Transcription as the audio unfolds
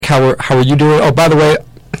How are you doing? Oh, by the way,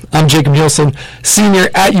 I'm Jacob Nielsen, senior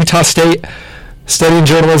at Utah State, studying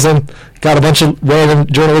journalism. Got a bunch of random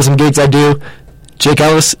journalism gigs I do. Jake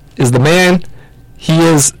Ellis is the man. He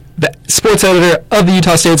is the sports editor of the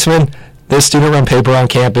Utah Statesman, the student-run paper on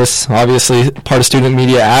campus, obviously part of student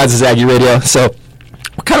media, as is Aggie Radio. So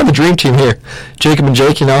we're kind of the dream team here. Jacob and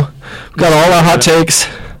Jake, we got all our hot takes.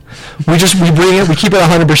 We bring it, we keep it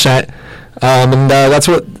 100%. And that's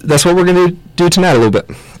what we're going to do tonight a little bit.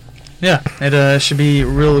 Yeah, it should be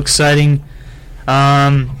real exciting.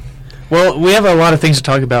 Well, we have a lot of things to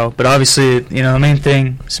talk about, but obviously, the main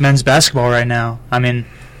thing is men's basketball right now.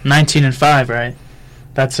 19-5, right?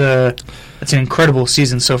 That's an incredible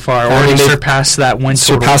season so far. Already surpassed that win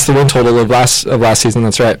total. Surpassed the win total of last season.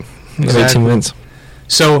 That's right. Exactly. 18 wins.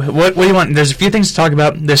 So what do you want? There's a few things to talk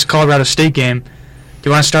about. This Colorado State game. Do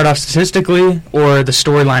you want to start off statistically or the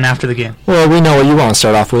storyline after the game? Well, we know what you want to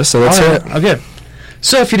start off with, so let's hear it. Oh, good.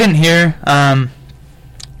 So if you didn't hear,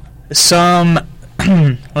 let's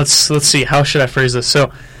see, how should I phrase this?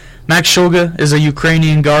 So Max Shulga is a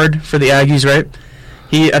Ukrainian guard for the Aggies, right?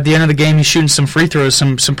 He, at the end of the game, he's shooting some free throws,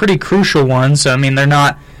 some pretty crucial ones. They're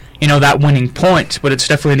not, that winning point, but it's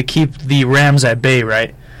definitely to keep the Rams at bay,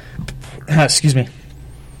 right? Excuse me.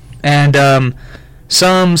 And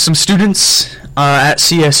some students at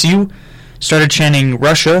CSU started chanting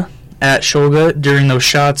Russia at Shulga during those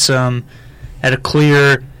shots, at a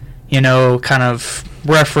clear, kind of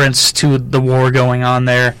reference to the war going on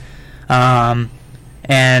there, and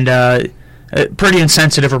pretty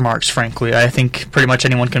insensitive remarks, frankly. I think pretty much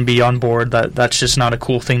anyone can be on board. That's just not a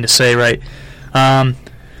cool thing to say, right?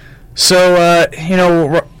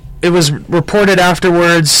 It was reported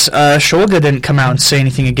afterwards, Shulga didn't come out and say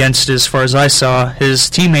anything against it as far as I saw.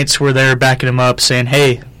 His teammates were there backing him up, saying,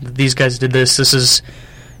 hey, these guys did this is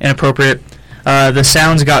inappropriate. The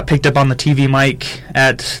sounds got picked up on the TV mic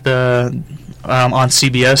at the on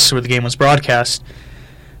CBS where the game was broadcast,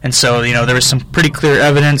 and so there was some pretty clear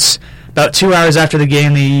evidence. About 2 hours after the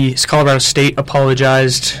game, the Colorado State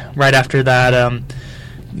apologized. Right after that,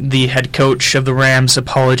 the head coach of the Rams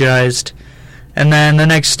apologized, and then the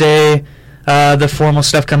next day, the formal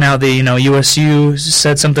stuff come out. USU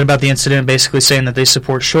said something about the incident, basically saying that they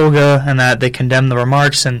support Shulga and that they condemn the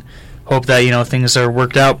remarks and hope that things are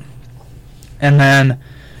worked out. And then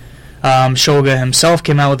Shulga himself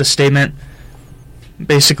came out with a statement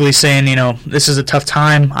basically saying, this is a tough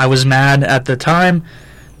time. I was mad at the time,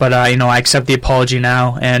 but, I accept the apology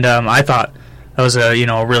now. And I thought that was a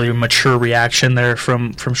really mature reaction there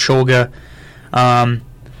from Shulga.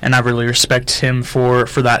 And I really respect him for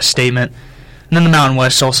that statement. And then the Mountain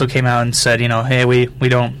West also came out and said, hey, we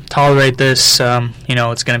don't tolerate this.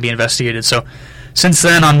 It's going to be investigated. So since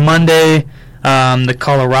then, on Monday, the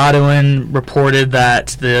Coloradoan reported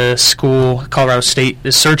that the school, Colorado State,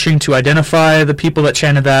 is searching to identify the people that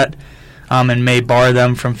chanted that and may bar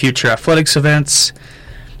them from future athletics events.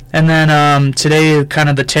 And then today, kind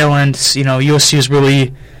of the tail end, USC is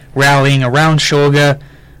really rallying around Shulga.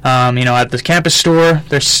 At the campus store,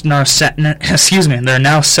 they're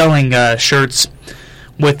now selling shirts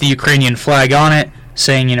with the Ukrainian flag on it,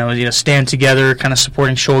 saying, stand together, kind of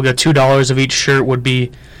supporting Shulga. $2 of each shirt would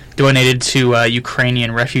be donated to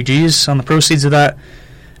Ukrainian refugees on the proceeds of that.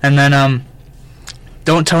 And then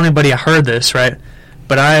don't tell anybody I heard this, right?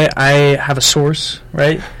 But I have a source,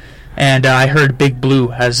 right? And I heard Big Blue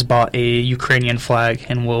has bought a Ukrainian flag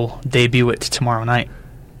and will debut it tomorrow night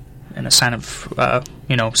in a sign of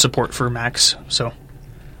support for Max. So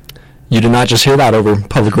you did not just hear that over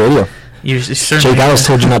public radio. Jake Ellis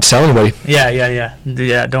told you not to tell anybody. Yeah.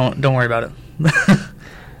 Don't worry about it.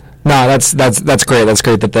 No, that's great. That's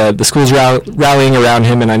great that the school's rallying around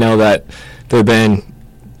him, and I know that there have been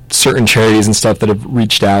certain charities and stuff that have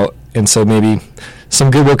reached out, and so maybe some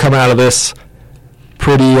good will come out of this.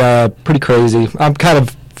 Pretty crazy. I'm kind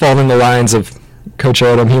of following the lines of Coach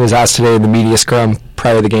Odom. He was asked today in the media scrum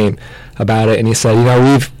prior to the game about it, and he said,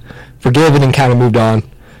 we've forgiven and kind of moved on.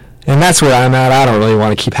 And that's where I'm at. I don't really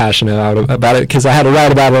want to keep hashing it out about it because I had to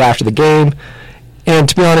write about it after the game, and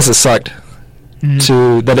to be honest, it sucked.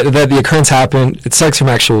 That the occurrence happened. It sucks for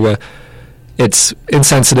Max Shulga. It's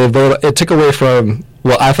insensitive, but it took away from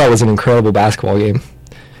what I thought was an incredible basketball game,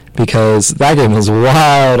 because that game was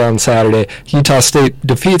wild on Saturday. Utah State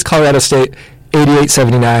defeats Colorado State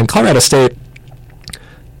 88-79. Colorado State,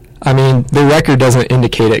 the record doesn't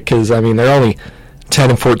indicate it because, they're only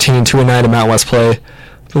 10-14, 2-9 in Mountain West play.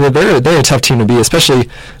 But they're a tough team to beat, especially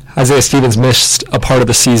Isaiah Stevens missed a part of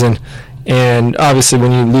the season. And obviously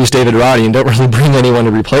when you lose David Roddy and don't really bring anyone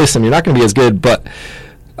to replace him, you're not going to be as good. But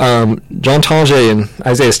John Tonje and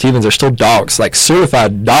Isaiah Stevens are still dogs, like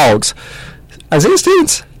certified dogs. Isaiah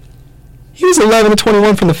Stevens, he was 11 to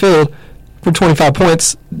 21 from the field for 25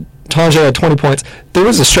 points. Tonje had 20 points. There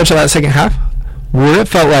was a stretch of that second half where it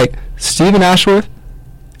felt like Stephen Ashworth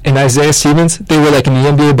and Isaiah Stevens, they were like in the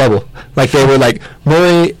NBA bubble. Like they were like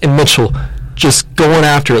Murray and Mitchell just going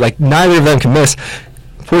after it. Like neither of them could miss.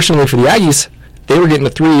 Fortunately for the Aggies, they were getting the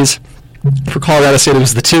threes. For Colorado State, it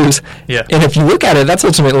was the twos. Yeah. And if you look at it, that's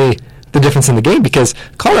ultimately the difference in the game because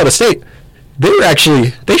Colorado State,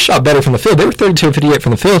 they shot better from the field. They were 32 of 58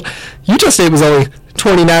 from the field. Utah State was only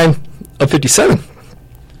 29 of 57.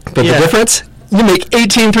 But the difference, you make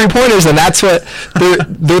 18 3-pointers, and that's what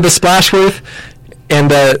they're the Splashworth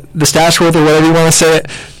and the Stashworth, or whatever you want to say it.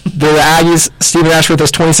 They're the Aggies. Stephen Ashworth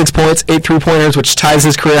has 26 points, 8 3-pointers, which ties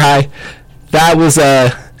his career high. That was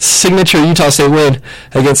a signature Utah State win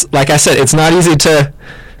against, like I said, it's not easy to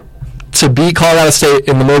beat Colorado State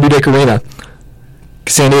in the Moby Dick Arena.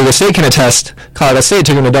 San Diego State can attest Colorado State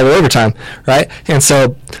took them to double overtime, right? And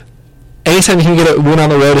so anytime you can get a win on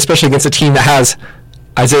the road, especially against a team that has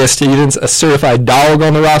Isaiah Stevens, a certified dog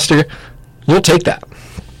on the roster, you'll take that.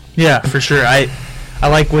 Yeah, for sure. I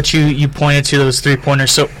like what you pointed to, those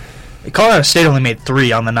 3-pointers. So Colorado State only made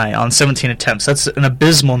 3 on the night, on 17 attempts. That's an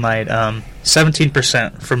abysmal night,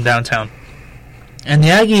 17% from downtown. And the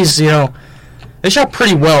Aggies, they shot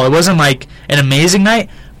pretty well. It wasn't like an amazing night,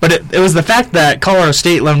 but it was the fact that Colorado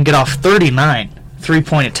State let them get off 39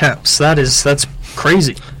 3-point attempts. That's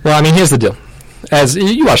crazy. Well, I mean, here's the deal. As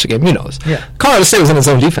you watch the game, you know this. Yeah. Colorado State was in its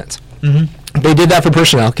own defense. Mm-hmm. They did that for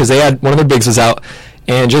personnel because they had one of their bigs was out,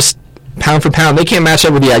 and just pound for pound, they can't match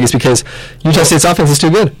up with the Aggies because Utah State's offense is too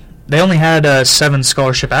good. They only had 7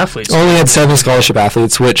 scholarship athletes. Only had 7 scholarship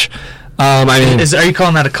athletes, which, I mean... Are you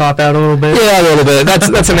calling that a cop-out a little bit? Yeah, a little bit.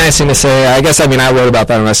 That's a nice thing to say. I guess, I wrote about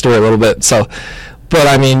that in my story a little bit, so... But,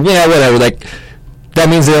 yeah, whatever. Like, that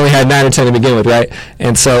means they only had 9 or 10 to begin with, right?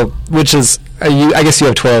 And so, which is... I guess you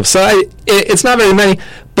have 12. So, it's not very many,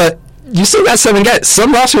 but you still got 7 guys.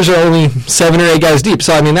 Some rosters are only 7 or 8 guys deep,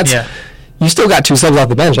 so, that's... Yeah. You still got 2 subs off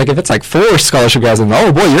the bench. Like, if it's like 4 scholarship guys, then,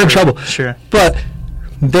 oh, boy, you're in trouble. Sure. But...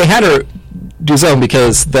 They had to do zone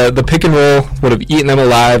because the pick and roll would have eaten them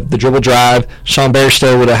alive. The dribble drive, Sean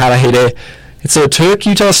Bairstow would have had a heyday. And so it took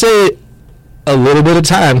Utah State a little bit of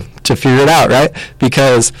time to figure it out, right?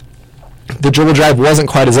 Because the dribble drive wasn't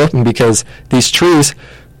quite as open because these trees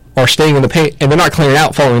are staying in the paint and they're not clearing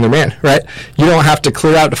out following their man, right? You don't have to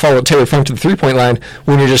clear out to follow Taylor Funk to the 3-point line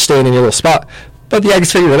when you're just staying in your little spot. But the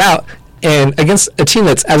Aggies figured it out. And against a team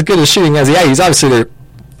that's as good as shooting as the Aggies, obviously they're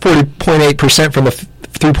 40.8% from the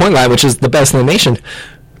 3-point line, which is the best in the nation,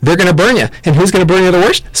 they're going to burn you. And who's going to burn you the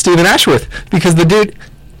worst? Stephen Ashworth. Because the dude,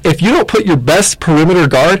 if you don't put your best perimeter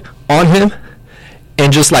guard on him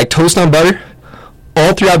and just like toast on butter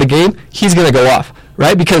all throughout the game, he's going to go off,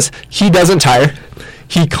 right? Because he doesn't tire.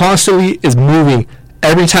 He constantly is moving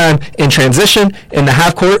every time in transition, in the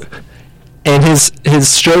half court, and his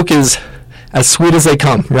stroke is as sweet as they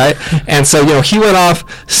come, right? And so, he went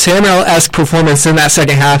off, Samuel-esque performance in that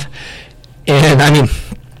second half. And,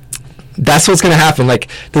 that's what's going to happen. Like,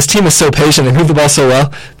 this team is so patient. They move the ball so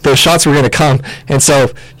well. Those shots were going to come. And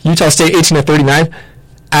so, Utah State, 18 of 39,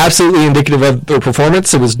 absolutely indicative of their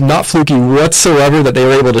performance. It was not fluky whatsoever that they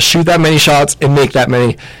were able to shoot that many shots and make that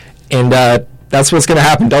many. And that's what's going to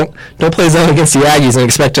happen. Don't play zone against the Aggies and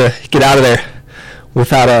expect to get out of there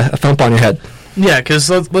without a thump on your head. Yeah, because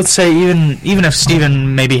let's say even if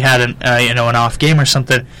Steven maybe had an off game or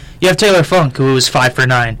something, you have Taylor Funk, who was 5 for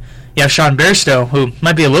 9. You have Sean Bairstow, who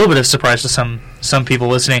might be a little bit of a surprise to some people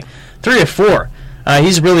listening, 3 of 4.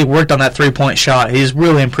 He's really worked on that 3-point shot. He's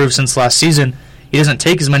really improved since last season. He doesn't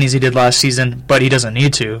take as many as he did last season, but he doesn't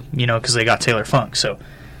need to, because they got Taylor Funk. So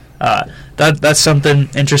that's something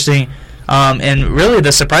interesting. And really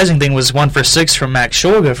the surprising thing was 1 for 6 from Max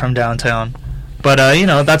Shulga from downtown. But,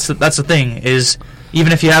 that's the thing, is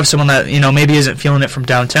even if you have someone that, maybe isn't feeling it from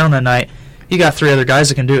downtown that night, you got 3 other guys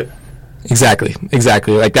that can do it. Exactly.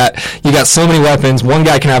 Like that, you got so many weapons. One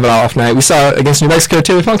guy can have an off night. We saw against New Mexico,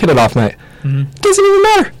 Taylor Funk had an off night. Mm-hmm. Doesn't even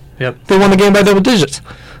matter. Yep. They won the game by double digits.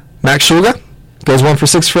 Max Shulga goes 1 for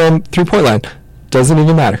 6 from 3-point line. Doesn't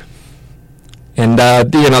even matter. And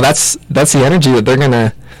that's the energy that they're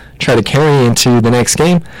gonna try to carry into the next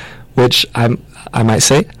game, which I might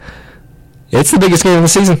say, it's the biggest game of the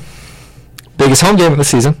season. Biggest home game of the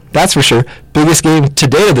season, that's for sure. Biggest game to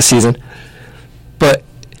date of the season. But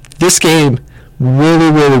this game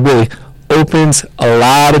really, really, really opens a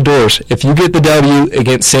lot of doors. If you get the W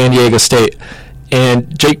against San Diego State,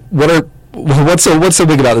 and Jake, what's so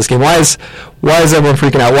big about this game? Why is everyone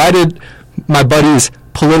freaking out? Why did my buddies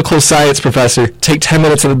political science professor take 10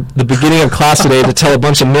 minutes at the beginning of class today to tell a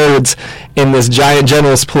bunch of nerds in this giant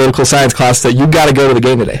generalist political science class that you got to go to the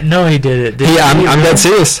game today. No, he did it. I'm dead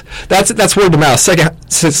serious. That's word of mouth,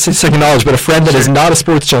 second knowledge. But a friend that is not a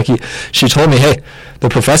sports junkie, she told me, hey, the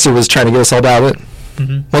professor was trying to get us all dialed in.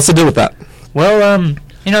 Mm-hmm. What's the deal with that? Well,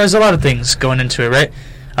 there's a lot of things going into it,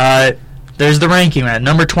 right? There's the ranking, at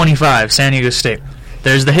number 25, San Diego State.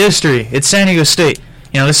 There's the history. It's San Diego State.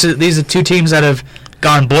 These are two teams that have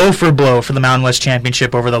gone blow for the Mountain West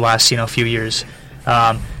Championship over the last few years.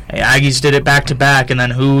 Aggies did it back to back, and then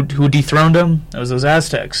who dethroned them? It was those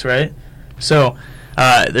Aztecs, right? So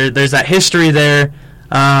there's that history there.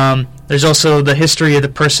 There's also the history of the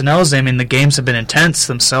personnel. I mean, the games have been intense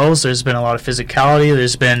themselves. There's been a lot of physicality.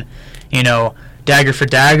 There's been dagger for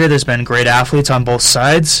dagger. There's been great athletes on both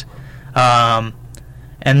sides. And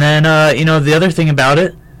then the other thing about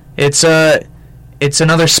it, it's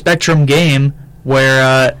another Spectrum game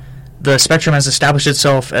where the Spectrum has established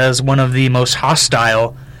itself as one of the most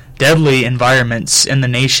hostile, deadly environments in the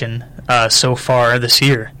nation so far this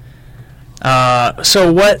year.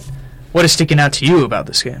 So what is sticking out to you about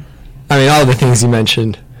this game? I mean, all the things you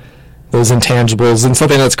mentioned, those intangibles, and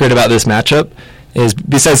something that's great about this matchup is,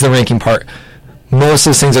 besides the ranking part, most of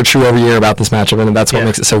those things are true every year about this matchup, and that's what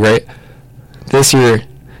makes it so great. This year,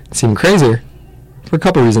 it's even crazier for a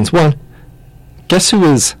couple of reasons. One, guess who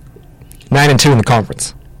is 9-2 in the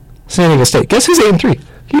conference? San Diego State. Guess who's 8-3?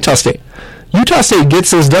 Utah State. Utah State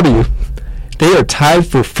gets this W. They are tied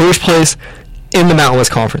for first place in the Mountain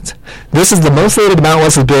West Conference. This is the most elated the Mountain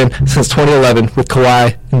West has been since 2011 with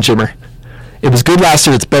Kawhi and Jimmer. It was good last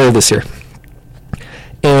year. It's better this year.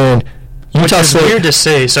 And Utah State. Which is weird to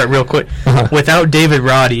say, sorry, real quick, without David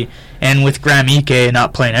Roddy and with Graham Ike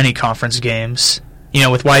not playing any conference games,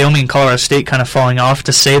 with Wyoming and Colorado State kind of falling off,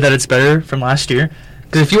 to say that it's better from last year.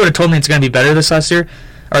 Because if you would have told me it's going to be better this next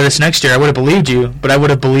year, I would have believed you, but I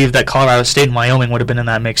would have believed that Colorado State and Wyoming would have been in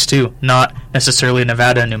that mix too, not necessarily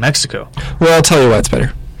Nevada and New Mexico. Well, I'll tell you why it's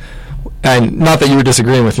better. And not that you were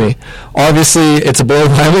disagreeing with me. Obviously, it's a blow.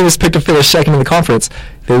 Wyoming was picked to finish second in the conference.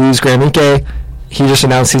 They lose Graham Ike. He just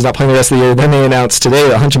announced he's not playing the rest of the year. Then they announced today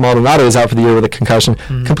that Hunter Maldonado is out for the year with a concussion,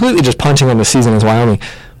 completely just punching on the season as Wyoming.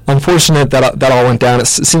 Unfortunate that all went down. It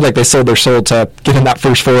seems like they sold their soul to get in that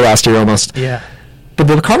first four last year almost. Yeah. But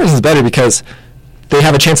the conference is better because they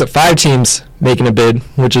have a chance at 5 teams making a bid,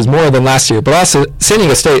 which is more than last year. But also, San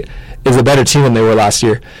Diego State is a better team than they were last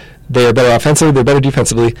year. They are better offensively, they're better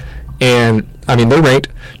defensively, and, I mean, they're ranked.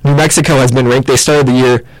 New Mexico has been ranked. They started the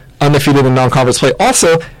year undefeated in non-conference play.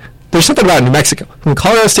 Also, there's something about New Mexico. When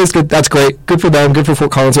Colorado State's good, that's great. Good for them, good for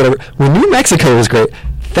Fort Collins, whatever. When New Mexico is great,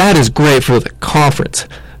 that is great for the conference.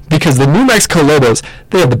 Because the New Mexico Lobos,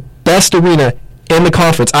 they have the best arena in the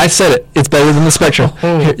conference. I said it. It's better than the Spectrum.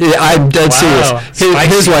 I'm dead serious.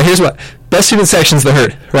 Here's why. Best student section's the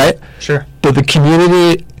herd, right? Sure. But the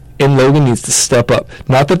community in Logan needs to step up.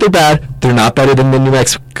 Not that they're bad. They're not better than the New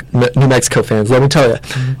Mexico fans. Let me tell you.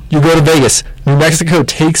 Mm-hmm. You go to Vegas. New Mexico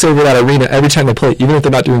takes over that arena every time they play, even if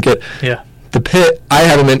they're not doing good. Yeah. The Pit, I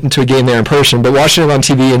haven't been to a game there in person, but watching it on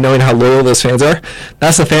TV and knowing how loyal those fans are,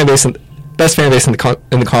 that's the fan base, best fan base in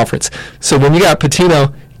the conference. So when you got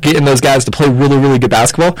Patino getting those guys to play really, really good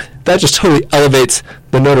basketball, that just totally elevates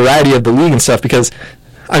the notoriety of the league and stuff. Because,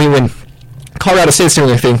 I mean, when Colorado State's doing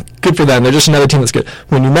anything, good for them. They're just another team that's good.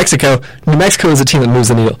 When New Mexico is a team that moves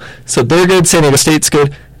the needle. So they're good. San Diego State's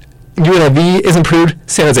good. UNLV is improved.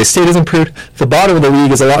 San Jose State is improved. The bottom of the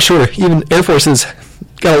league is a lot shorter. Even Air Force has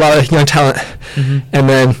got a lot of young talent. Mm-hmm. And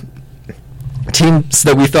then teams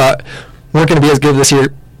that we thought weren't going to be as good this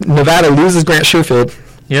year, Nevada loses Grant Sherfield.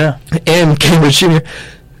 Yeah. And Cambridge Jr.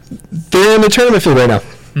 They're in the tournament field right now.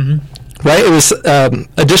 Mm-hmm. Right? It was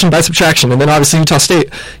addition by subtraction. And then obviously Utah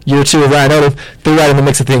State, year 2 of Ryan Odom, they're right in the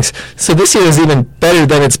mix of things. So this year is even better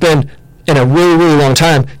than it's been in a really, really long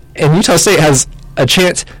time. And Utah State has a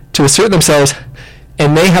chance to assert themselves,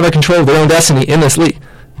 and they have a control of their own destiny in this league.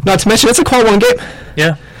 Not to mention, it's a quad 1 game.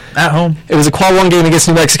 Yeah, at home. It was a quad 1 game against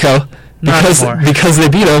New Mexico. Because they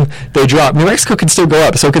beat them, they dropped. New Mexico can still go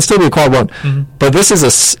up, so it can still be a quad 1. Mm-hmm. But this is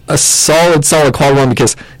a solid quad 1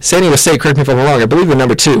 because San Diego State, correct me if I'm wrong, I believe they're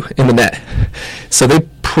number 2 in the net. So they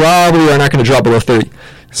probably are not going to drop below 30.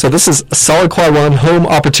 So this is a solid quad 1, home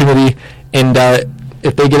opportunity, and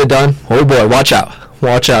if they get it done, oh boy, watch out.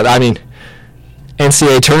 Watch out. I mean,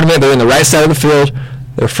 NCAA tournament, they're in the right side of the field.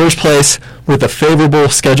 They're first place with a favorable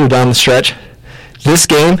schedule down the stretch. This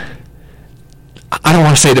game, I don't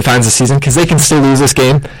want to say it defines the season because they can still lose this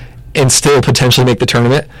game and still potentially make the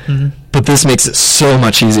tournament. Mm-hmm. But this makes it so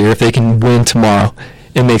much easier if they can win tomorrow.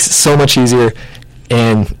 It makes it so much easier,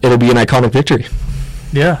 and it'll be an iconic victory.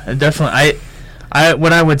 Yeah, definitely.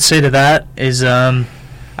 What I would say to that is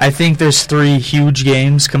I think there's 3 huge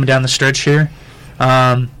games coming down the stretch here.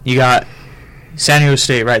 You got San Diego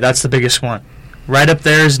State, right? That's the biggest one. Right up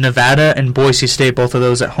there is Nevada and Boise State, both of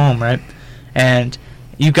those at home, right? And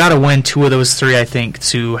you got to win 2 of those 3, I think,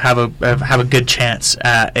 to have a good chance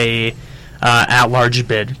at a at-large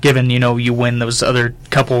bid. Given you win those other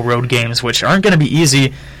couple road games, which aren't going to be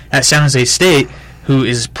easy at San Jose State, who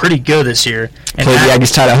is pretty good this year. And played the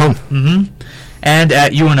Aggies tight at home. Mm-hmm. And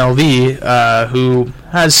at UNLV, who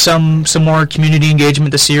has some more community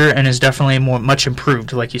engagement this year and is definitely much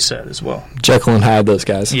improved, like you said, as well. Jekyll and Hyde, those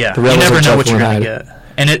guys. Yeah, you never know what you're going to get.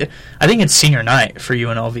 And I think it's senior night for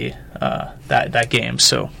UNLV, that game,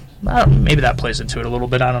 so maybe that plays into it a little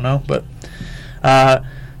bit, I don't know. But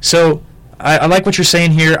so I like what you're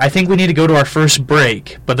saying here. I think we need to go to our first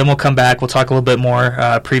break, but then we'll come back. We'll talk a little bit more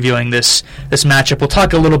previewing this matchup. We'll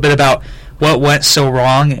talk a little bit about what went so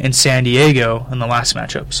wrong in San Diego in the last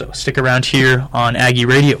matchup. So stick around here on Aggie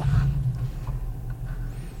Radio.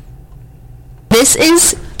 This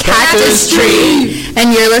is Cactus Tree,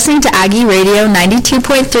 and you're listening to Aggie Radio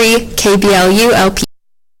 92.3 KBLU LP.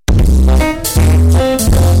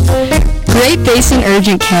 Great Basin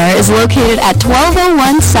Urgent Care is located at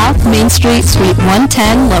 1201 South Main Street, Suite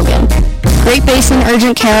 110, Logan. Great Basin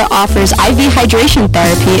Urgent Care offers IV hydration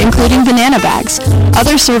therapy, including banana bags.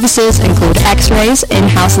 Other services include x-rays,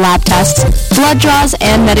 in-house lab tests, blood draws,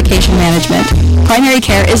 and medication management. Primary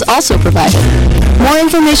care is also provided. More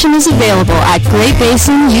information is available at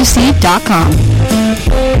greatbasinuc.com.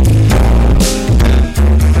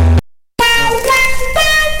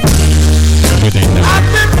 Everything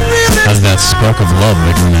has that spark of love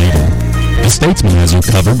igniting. The Statesman has you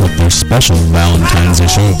covered with their special Valentine's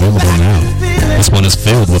issue available now. This one is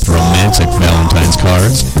filled with romantic Valentine's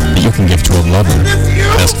cards that you can give to a lover,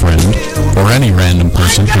 best friend, or any random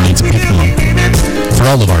person who needs a pick-me-up. For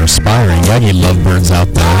all of our aspiring Aggie lovebirds out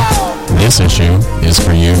there, this issue is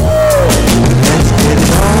for you.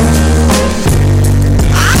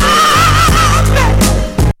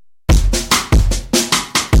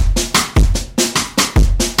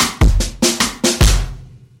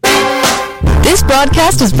 This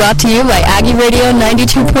broadcast is brought to you by Aggie Radio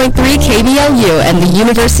 92.3 KBLU and the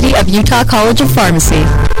University of Utah College of Pharmacy.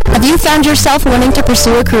 Have you found yourself wanting to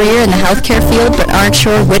pursue a career in the healthcare field but aren't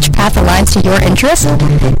sure which path aligns to your interest?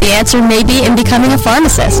 The answer may be in becoming a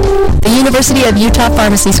pharmacist. The University of Utah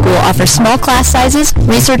Pharmacy School offers small class sizes,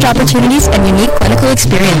 research opportunities, and unique clinical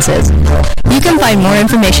experiences. You can find more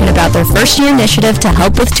information about their first-year initiative to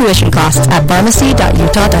help with tuition costs at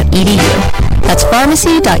pharmacy.utah.edu. That's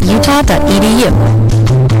pharmacy.utah.edu.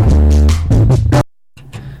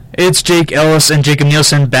 It's Jake Ellis and Jacob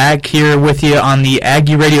Nielsen back here with you on the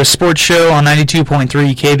Aggie Radio Sports Show on 92.3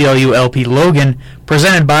 KBLU LP Logan,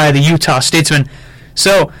 presented by the Utah Statesman.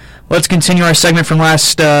 So let's continue our segment from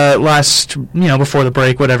last before the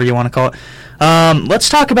break, whatever you want to call it. Let's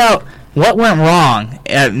talk about what went wrong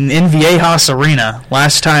in Viejas Arena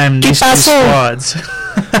last time these two squads.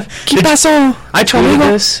 I told you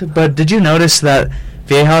this, but did you notice that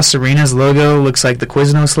Viejas Arena's logo looks like the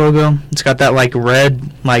Quiznos logo? It's got that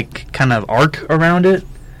red kind of arc around it.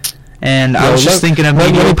 And I was just thinking of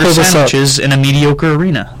mediocre sandwiches in a mediocre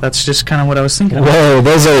arena. That's just kind of what I was thinking of. Whoa,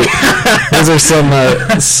 those are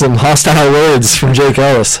some hostile words from Jake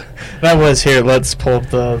Ellis. That was here. Let's pull up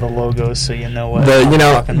the logo so you know what. The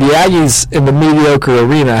Aggies in the mediocre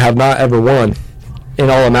arena have not ever won in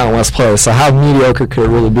all of Mountain West play. So how mediocre could it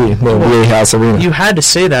really be? The Viejas Arena. You had to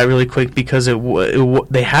say that really quick because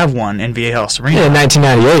they have won in Viejas Arena. Yeah, in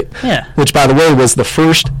 1998. Yeah. Which, by the way, was the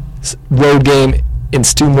first road game in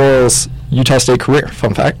Stu Morrill's Utah State career.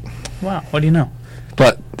 Fun fact. Wow. What do you know?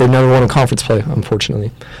 But they've never won a conference play,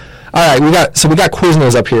 unfortunately. All right, we got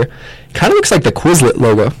Quiznos up here. Kind of looks like the Quizlet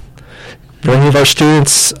logo. For any of our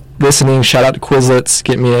students listening, shout out to Quizlets.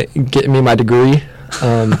 Get me my degree.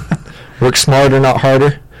 Work smarter, not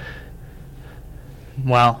harder.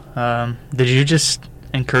 Wow. Did you just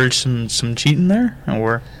encourage some cheating there,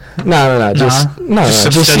 or? No. Just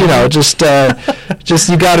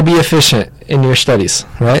you got to be efficient in your studies,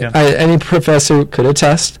 right? Yeah. Any professor could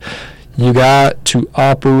attest. You got to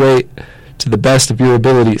operate to the best of your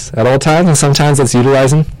abilities at all times, and sometimes that's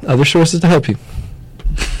utilizing other sources to help you.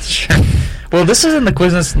 Sure. Well, this isn't the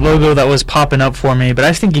Quiznos logo that was popping up for me, but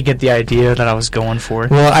I think you get the idea that I was going for.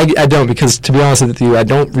 Well, I don't, because to be honest with you, I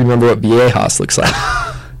don't remember what Viejas looks like.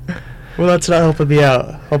 Well, that's not helping me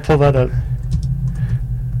out. I'll pull that up.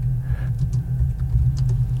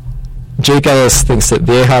 Jake Ellis thinks that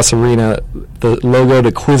Viejas Arena, the logo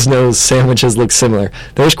to Quiznos sandwiches look similar.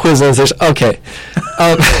 There's Quiznos, okay.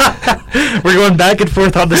 We're going back and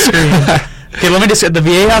forth on the screen. Okay, let me just the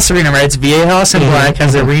Viejas Arena, right? It's Viejas in black,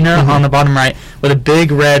 has the arena on the bottom right with a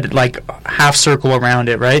big red half circle around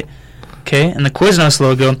it, right? Okay, and the Quiznos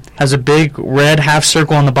logo has a big red half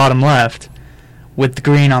circle on the bottom left with the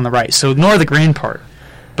green on the right. So ignore the green part.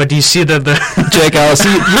 But do you see the Jake Ellis,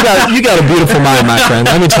 you got a beautiful mind, my friend.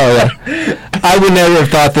 Let me tell you. I would never have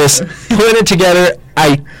thought this. Putting it together,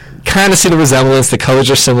 I kind of see the resemblance. The colors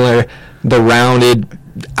are similar. The rounded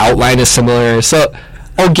outline is similar. So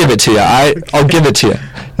I'll give it to you. I'll give it to you.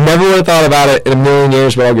 Never would have thought about it in a million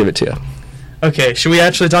years, but I'll give it to you. Okay, should we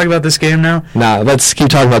actually talk about this game now? Nah, let's keep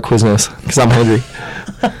talking about Quiznos, because I'm hungry.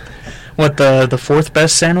 What, the fourth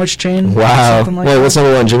best sandwich chain? Wow. Something like Wait, that? what's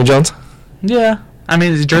number one, Jimmy John's? Yeah. I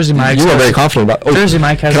mean, it's Jersey Mike's. You were very confident about it. Jersey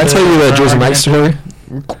Mike has Can I tell you the Jersey Mike's story?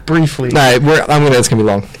 Briefly. Nah, it's going to be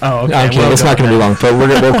long. Oh, okay. I'm kidding. It's not going to be long, but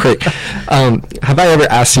we'll quick. Have I ever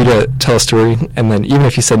asked you to tell a story, and then even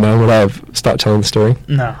if you said no, would I have stopped telling the story?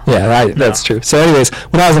 No. Yeah, that's true. So anyways,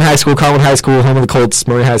 when I was in high school, Colin High School, home of the Colts,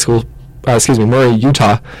 Murray High School, Murray,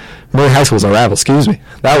 Utah. Murray High School was our rival, excuse me.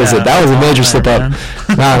 That was a major slip up.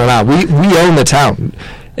 No. We own the town.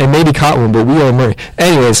 And maybe Cottonwood, but we own Murray.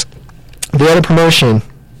 Anyways, they had a promotion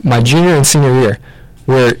my junior and senior year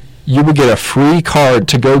where you would get a free card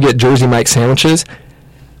to go get Jersey Mike's sandwiches.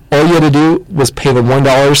 All you had to do was pay the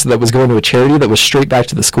 $1 that was going to a charity that was straight back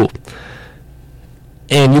to the school.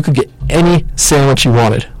 And you could get any sandwich you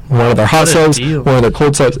wanted. One of their hot subs, one of their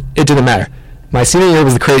cold subs. It didn't matter. My senior year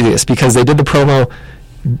was the craziest because they did the promo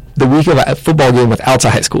the week of a football game with Alta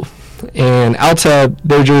High School. And Alta,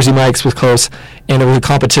 their Jersey Mike's was close, and it was a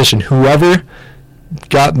competition. Whoever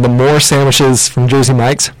got the more sandwiches from Jersey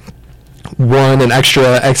Mike's won an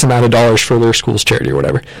extra X amount of dollars for their school's charity or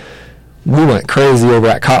whatever. We went crazy over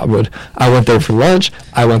at Cottonwood. I went there for lunch.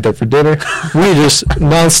 I went there for dinner. We just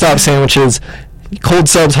nonstop sandwiches, cold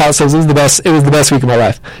subs, hot subs. It was the best week of my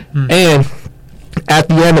life. And at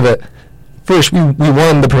the end of it, first, we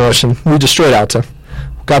won the promotion. We destroyed Alta.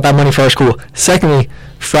 Got that money for our school. Secondly,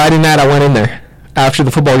 Friday night I went in there after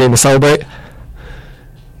the football game to celebrate.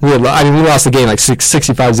 We lost the game like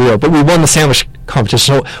 65-0, but we won the sandwich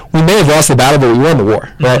competition. So we may have lost the battle, but we won the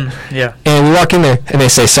war, right? Yeah. And we walk in there, and they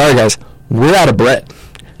say, sorry, guys, we're out of bread.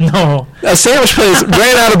 No. A sandwich place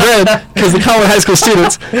ran out of bread because the Colin High School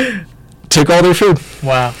students took all their food.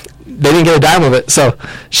 Wow. They didn't get a dime of it. So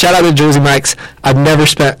shout out to Jersey Mike's. I've never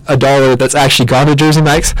spent $1 that's actually gone to Jersey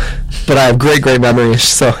Mike's, but I have great memories.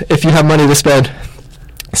 So if you have money to spend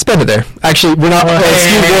it there. Actually, we're not.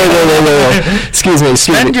 Excuse me.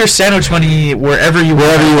 Spend your sandwich money wherever you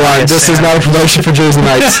want. This is not a promotion for Jersey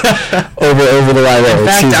Mike's over the right there. In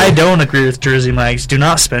fact, I don't agree with Jersey Mike's. Do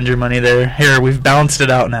not spend your money there. Here, we've balanced it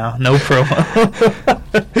out now. No promo.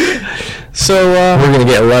 So we're gonna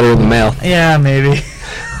get a letter in the mail. Yeah, maybe.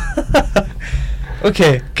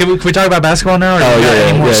 Okay, can we talk about basketball now? Or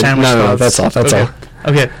any more sandwich No, that's all. That's all.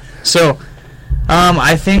 Okay, so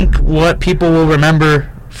I think what people will remember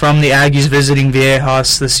from the Aggies visiting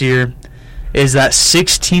Viejas this year is that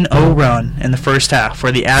 16-0 run in the first half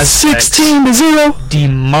where the Aztecs 16-0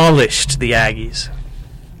 demolished the Aggies.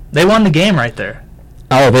 They won the game right there.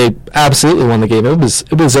 Oh, they absolutely won the game. It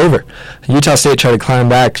was over. Utah State tried to climb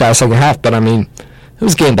back that second half, but I mean, it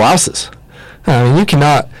was game blouses. I mean, you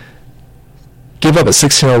cannot give up a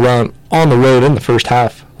 16-0 run on the road in the first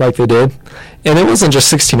half like they did. And it wasn't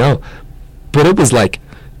just 16-0, but it was like,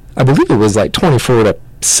 I believe it was like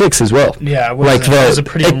 24-6 as well. Yeah, it was a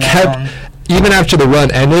pretty long. Even after the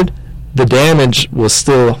run ended, the damage was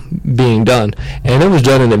still being done. And it was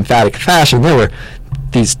done in emphatic fashion. There were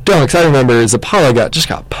these dunks. I remember Zapala just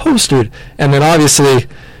got postered. And then obviously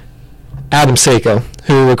Adam Seiko,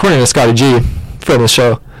 who, according to Scotty G, friend of the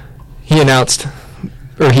show, he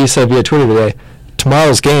said via Twitter today,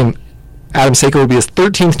 tomorrow's game, Adam Seiko will be his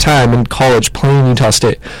 13th time in college playing Utah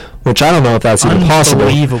State, which I don't know if that's even possible.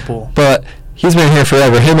 Unbelievable. But he's been here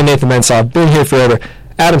forever. Him and Nathan Mensah been here forever.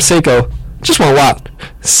 Adam Seiko just went wild.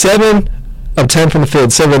 7 of 10 from the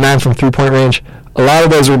field, 7 of 9 from three-point range. A lot of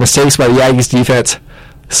those were mistakes by the Aggies defense.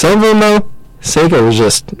 Some of them, though, Seiko was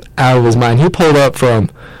just out of his mind. He pulled up from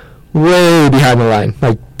way behind the line,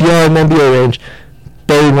 like beyond NBA range,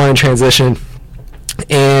 buried one in transition,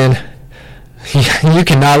 and you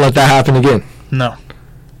cannot let that happen again. No.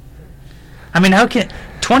 I mean,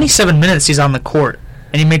 27 minutes he's on the court,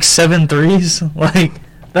 and he makes 7 threes? Like,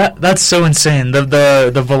 that's so insane.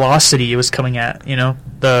 The velocity it was coming at, it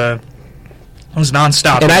was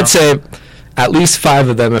nonstop. And I'd say at least 5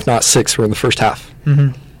 of them, if not 6, were in the first half.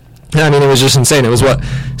 Mm-hmm. I mean, it was just insane. It was what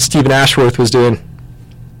Stephen Ashworth was doing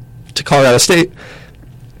to Colorado State.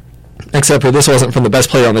 Except for this wasn't from the best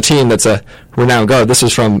player on the team that's a renowned guard. This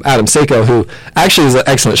was from Adam Seiko, who actually is an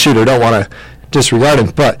excellent shooter. Don't want to disregard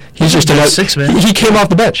him, but he's just another. He came off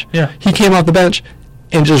the bench. Yeah. He came off the bench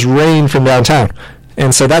and just rained from downtown.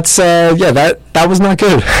 And so that's, that was not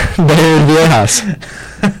good there in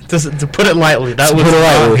Viejas. To put it lightly, that was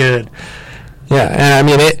not good. Yeah, and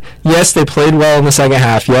I mean, yes, they played well in the second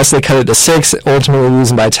half. Yes, they cut it to 6, ultimately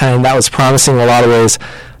losing by 10. That was promising in a lot of ways.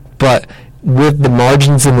 But with the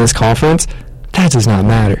margins in this conference, that does not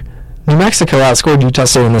matter. New Mexico outscored Utah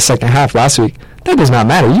State in the second half last week. That does not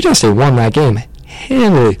matter. Utah State won that game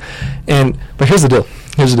handily. But here's the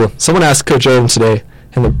deal. Someone asked Coach Irvin today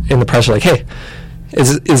in the press, like, hey,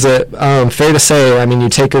 is it fair to say, I mean, you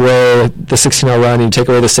take away the 16-0 run, you take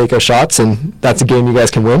away the Seiko shots, and that's a game you guys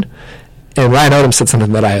can win? And Ryan Odom said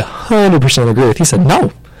something that I 100% agree with. He said,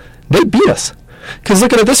 no, they beat us. Because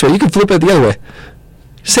look at it this way. You can flip it the other way.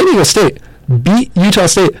 San Diego State beat Utah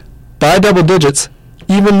State by double digits,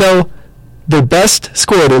 even though their best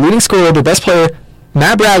scorer, their leading scorer, their best player,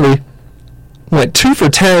 Matt Bradley, went 2 for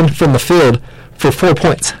 10 from the field for 4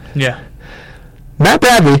 points. Yeah. Matt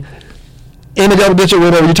Bradley, in a double-digit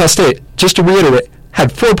win over Utah State, just to reiterate, had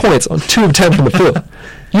 4 points on 2 of 10 from the field.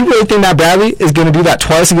 You really think Matt Bradley is going to do that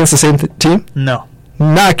twice against the same team? No.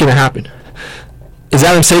 Not going to happen. Is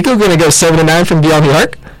Adam Seiko going to go 7-9 from beyond the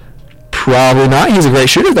arc? Probably not. He's a great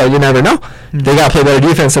shooter, though. You never know. Mm-hmm. They got to play better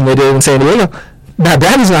defense than they did in San Diego. Matt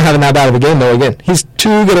Bradley's not having that bad of a game, though, again. He's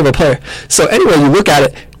too good of a player. So anyway, you look at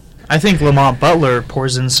it. I think Lamont Butler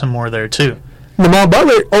pours in some more there, too. Lamont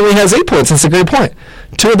Butler only has 8 points. That's a great point.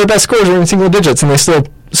 2 of their best scores are in single digits, and they still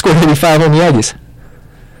scored 85 on the Aggies.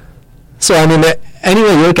 So, I mean,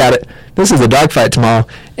 anyway you look at it, this is a dogfight tomorrow,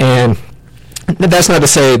 and that's not to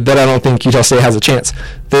say that I don't think Utah State has a chance.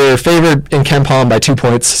 They're favored in Ken Palm by 2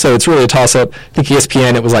 points, so it's really a toss-up. I think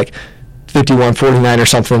ESPN, it was like 51-49 or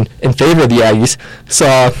something in favor of the Aggies.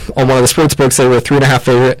 Saw on one of the sports books they were a 3.5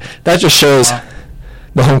 favorite. That just shows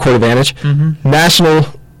the home court advantage. Mm-hmm. National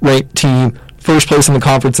ranked team, first place in the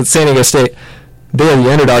conference at San Diego State. They are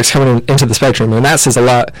the underdogs coming into the Spectrum, and that says a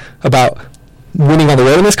lot about winning on the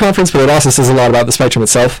road in this conference, but it also says a lot about the Spectrum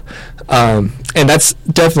itself. And that's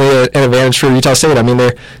definitely an advantage for Utah State. I mean,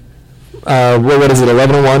 they're, what is it,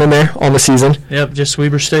 11-1 in there on the season? Yep, just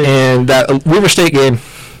Weber State. And that Weber State game,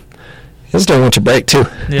 it was during winter break, too.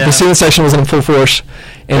 Yeah. The student section was in full force.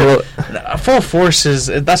 And full force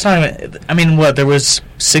that's not even, I mean, what, there was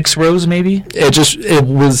 6 rows maybe? It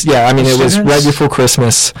was right before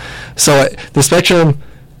Christmas. So the Spectrum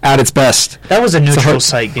at its best. That was a neutral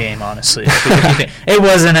site game, honestly. It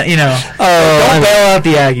wasn't, don't bail out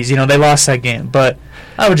the Aggies. They lost that game. But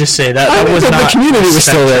I would just say that was not. The community was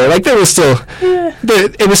still there. Like, there was still. Yeah.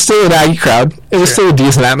 It was still an Aggie crowd. It was still a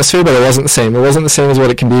decent atmosphere, but it wasn't the same. It wasn't the same as what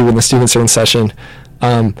it can be when the students are in session.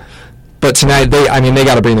 But tonight, they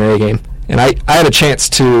got to bring their A game. And I had a chance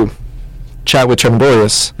to chat with Trevor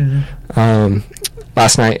Dorius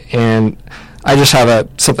last night, and I just have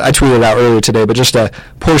something I tweeted out earlier today, but just a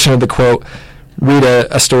portion of the quote. Read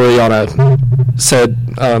a story on a said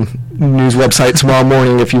news website tomorrow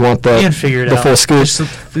morning if you want the full scoop. Just,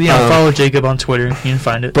 follow Jacob on Twitter. You can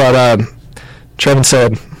find it. But Trevin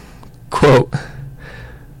said, quote,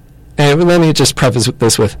 and let me just preface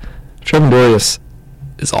this with, Trevor Dorius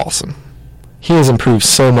is awesome. He has improved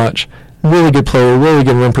so much. Really good player, really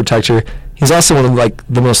good rim protector. He's also one of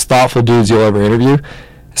the most thoughtful dudes you'll ever interview,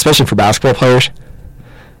 especially for basketball players.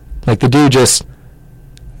 Like, the dude just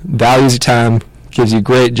values your time, gives you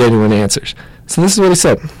great, genuine answers. So this is what he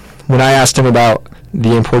said when I asked him about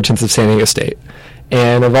the importance of San Diego State.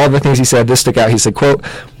 And of all the things he said, this stuck out. He said, quote,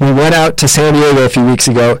 "We went out to San Diego a few weeks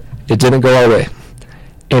ago. It didn't go our way.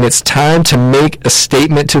 And it's time to make a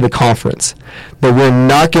statement to the conference that we're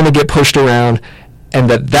not going to get pushed around and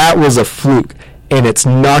that was a fluke and it's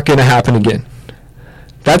not going to happen again."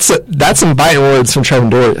 That's some biting words from Trevor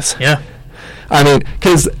Dorius. Yeah. I mean,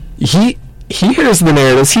 because he hears the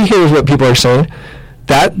narratives. He hears what people are saying.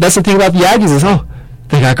 That's the thing about the Aggies is,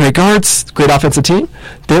 they got great guards, great offensive team.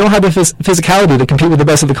 They don't have the physicality to compete with the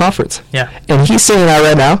best of the conference. Yeah. And he's saying that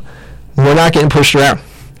right now, we're not getting pushed around.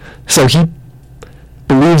 So he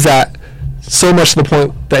believes that so much to the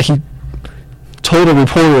point that he told a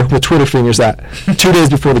reporter with Twitter fingers that 2 days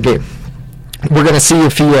before the game. We're going to see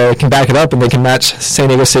if he can back it up and they can match San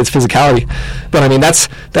Diego State's physicality. But, I mean, that's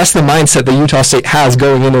the mindset that Utah State has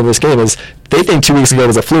going into this game is they think 2 weeks ago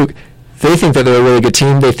was a fluke. They think that they're a really good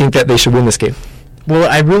team. They think that they should win this game. Well,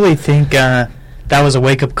 I really think that was a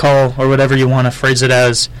wake-up call or whatever you want to phrase it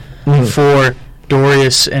as for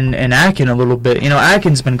Dorius and Akin a little bit.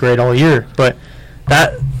 Akin's been great all year, but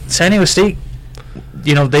that San Diego State,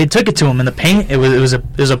 they took it to him in the paint. It was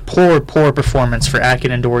a poor performance for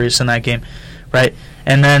Akin and Dorius in that game, right?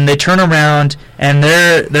 And then they turn around, and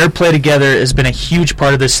their play together has been a huge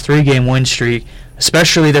part of this 3-game win streak,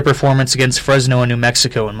 especially their performance against Fresno and New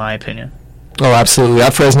Mexico, in my opinion. Oh, absolutely.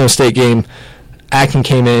 That Fresno State game, Akin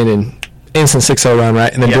came in and instant 6-0 run,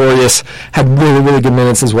 right? And then Dorius had really, really good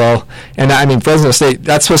minutes as well. And, I mean, Fresno State,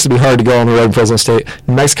 that's supposed to be hard to go on the road in Fresno State.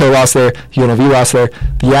 New Mexico lost there. UNLV lost there.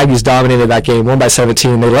 The Aggies dominated that game, won by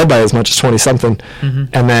 17. They led by as much as 20-something. Mm-hmm.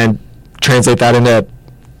 And then translate that into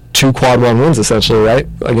 2 quad 1 wins, essentially, right?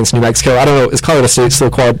 Against New Mexico. I don't know. Is Colorado State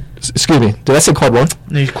still quad? Excuse me. Did I say quad 1?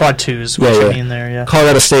 The quad 2 is what you mean there, yeah.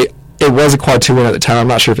 Colorado State, it was a quad 2 win at the time. I'm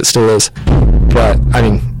not sure if it still is. But, I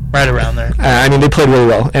mean... Right around there. I mean, they played really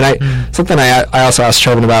well. And something I also asked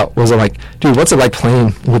Trevin about was, I'm like, dude, what's it like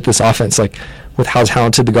playing with this offense? Like, with how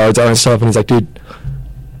talented the guards are and stuff. And he's like, dude,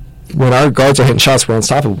 when our guards are hitting shots, we're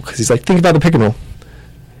unstoppable. Because he's like, think about the pick and roll.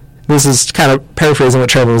 This is kind of paraphrasing what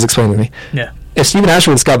Trevin was explaining to me. Yeah. If Stephen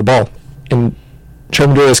Ashworth's got the ball and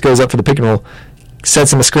Trevin Dorius goes up for the pick and roll,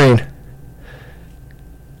 sets him a screen,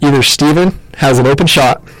 either Stephen has an open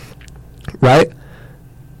shot, right?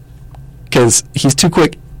 Because he's too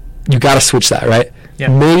quick. You got to switch that, right? Yeah.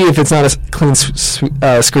 Maybe if it's not a clean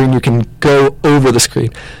screen, you can go over the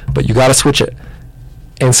screen, but you got to switch it.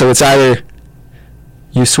 And so it's either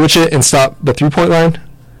you switch it and stop the 3-point line,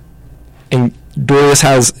 and Dorius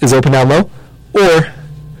is open down low, or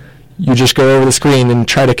you just go over the screen and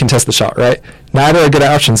try to contest the shot, right? Neither are good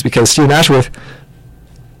options because Stephen Ashworth,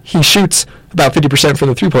 he shoots about 50% from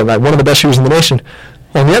the 3-point line, one of the best shooters in the nation.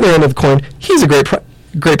 On the other end of the coin, he's a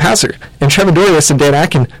great passer. And Trevin Dorius and Dan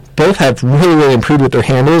Akin both have really, really improved with their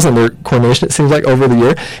handles and their coordination, it seems like, over the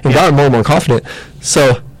year, and gotten more and more confident.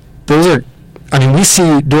 So those are, I mean, we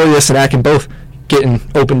see Dorius and Akin both getting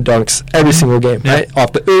open dunks every single game, right?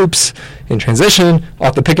 Off the oops, in transition,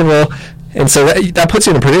 off the pick and roll. And so that puts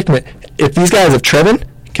you in a predicament. If these guys, if Trevin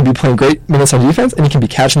can be playing great minutes on defense and he can be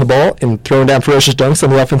catching the ball and throwing down ferocious dunks on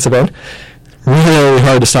the offensive end, really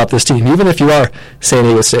hard to stop this team, even if you are San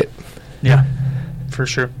Diego State. Yeah, for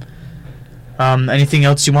sure. Anything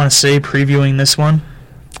else you want to say previewing this one?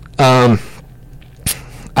 I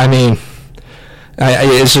mean,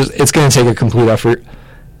 it's going to take a complete effort,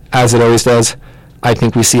 as it always does. I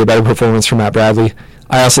think we see a better performance from Matt Bradley.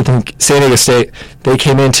 I also think San Diego State, they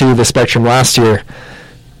came into the Spectrum last year.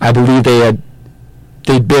 I believe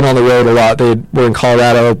they'd been on the road a lot. They were in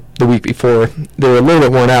Colorado the week before. They were a little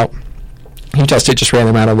bit worn out. Utah State just ran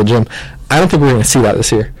them out of the gym. I don't think we're going to see that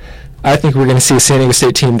this year. I think we're going to see a San Diego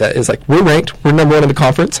State team that is like, we're ranked, we're number 1 in the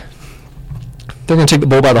conference. They're going to take the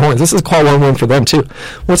bull by the horns. This is a quad 1 win for them, too.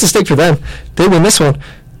 What's the stake for them? They win this one.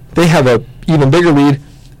 They have a even bigger lead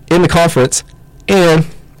in the conference, and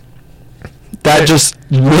that just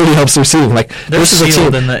really helps their seeding. Like, they're this is a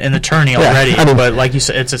team in the tourney already, I mean, but like you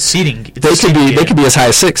said, it's a seeding. They could be as high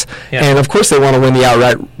as 6, and of course they want to win the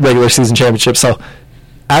outright regular season championship. So,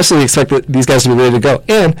 I absolutely expect these guys to be ready to go.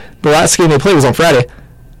 And the last game they played was on Friday.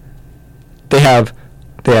 They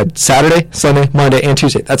had Saturday, Sunday, Monday, and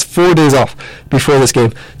Tuesday. That's 4 days off before this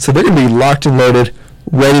game. So they're going to be locked and loaded,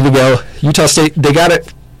 ready to go. Utah State, they got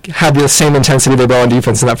to have the same intensity they brought on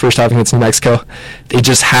defense in that first half against New Mexico. They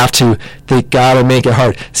just have to. They got to make it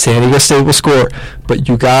hard. San Diego State will score, but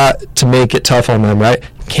you got to make it tough on them, right?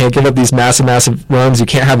 You can't give up these massive runs. You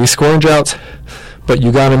can't have these scoring droughts, but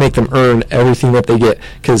you got to make them earn everything that they get,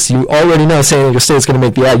 because you already know San Diego State is going to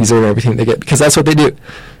make the Aggies earn everything they get, because that's what they do.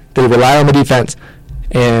 They rely on the defense.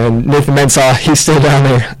 And Nathan Mensah, he's still down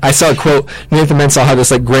there. I saw a quote. Nathan Mensah had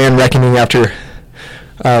this like grand reckoning after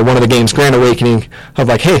one of the games, grand awakening of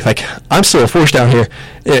like, hey, like I'm still a force down here.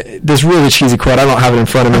 This really cheesy quote, I don't have it in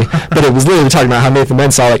front of me, but it was literally talking about how Nathan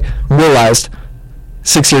Mensah like realized,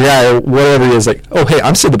 6-year guy or whatever he is, like, oh hey,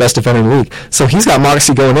 I'm still the best defender in the league. So he's got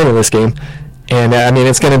moxie going into this game, and I mean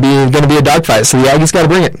it's going to be a dogfight. So the Aggies got to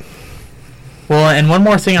bring it. Well, and one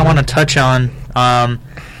more thing I want to touch on.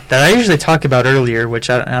 That I usually talk about earlier, which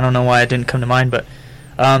I don't know why it didn't come to mind, but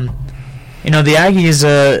the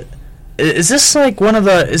Aggies. Is this like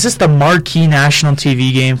is this the marquee national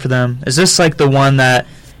TV game for them? Is this like the one that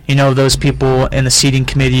those people in the seating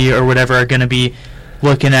committee or whatever are going to be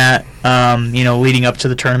looking at leading up to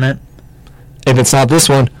the tournament? If it's not this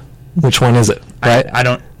one, which one is it? Right? I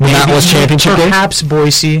don't. When that was championship game? Perhaps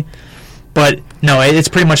Boise, but no, it's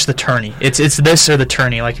pretty much the tourney. It's this or the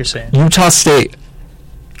tourney, like you're saying. Utah State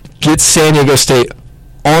gets San Diego State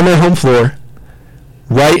on their home floor,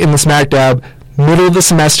 right in the smack dab, middle of the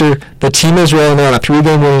semester. The team is rolling. They're on a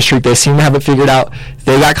 3-game winning streak. They seem to have it figured out.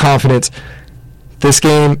 They got confidence. This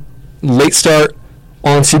game, late start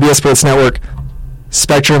on CBS Sports Network.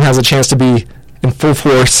 Spectrum has a chance to be in full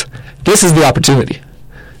force, this is the opportunity.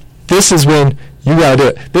 This is when you got to do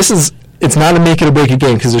it. It's not a make it or break it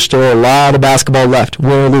game because there's still a lot of basketball left,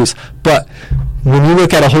 win or lose. But when you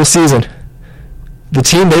look at a whole season, the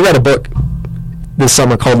team, they read a book this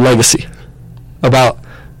summer called Legacy about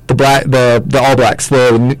the All Blacks,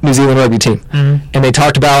 the New Zealand rugby team. Mm-hmm. And they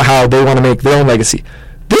talked about how they want to make their own legacy.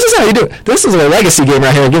 This is how you do it. This is a legacy game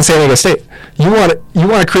right here against San Diego State. You want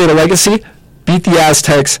to create a legacy, beat the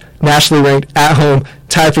Aztecs, nationally ranked, at home,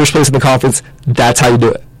 tie first place in the conference. That's how you do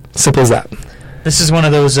it. Simple as that. This is one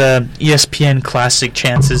of those ESPN classic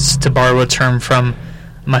chances, to borrow a term from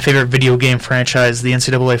my favorite video game franchise, the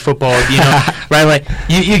NCAA football. You know, right? Like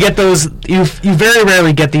you get those. You very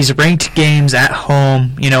rarely get these ranked games at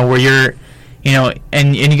home. You know, where you're, you know,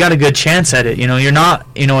 and you got a good chance at it. You know, you're not,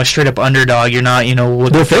 you know, a straight up underdog. You're not, you know,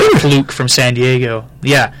 looking for a fluke from San Diego.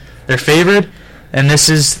 Yeah, they're favored, and this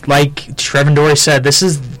is, like Trevin Dorey said, this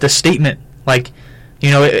is the statement. Like, you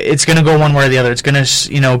know, it's going to go one way or the other. It's going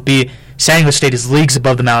to, you know, be San Diego State is leagues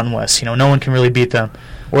above the Mountain West. You know, no one can really beat them.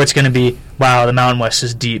 Or it's going to be, wow, the Mountain West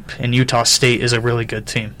is deep, and Utah State is a really good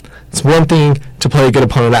team. It's one thing to play a good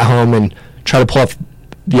opponent at home and try to pull off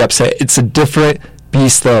the upset. It's a different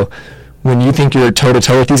beast, though, when you think you're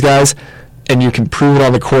toe-to-toe with these guys and you can prove it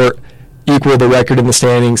on the court, equal the record in the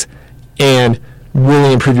standings, and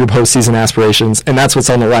really improve your postseason aspirations, and that's what's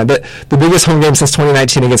on the line. But the biggest home game since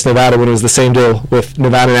 2019 against Nevada, when it was the same deal with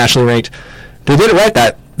Nevada nationally ranked, they did it right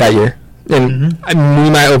that year. And I mean, we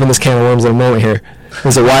might open this can of worms in a moment here. It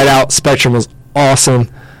was a wide out. Spectrum was awesome.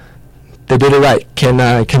 They did it right. Can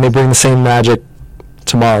they bring the same magic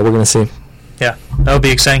tomorrow? We're going to see. Yeah, that'll be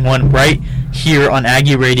an exciting one right here on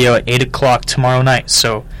Aggie Radio at 8 o'clock tomorrow night.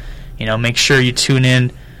 So, you know, make sure you tune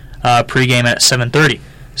in pregame at 7:30.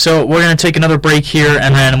 So we're going to take another break here,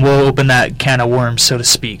 and then we'll open that can of worms, so to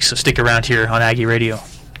speak. So stick around here on Aggie Radio.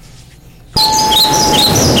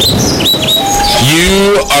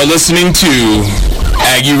 You are listening to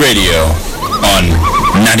Aggie Radio on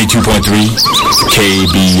 92.3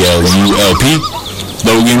 KBLULP,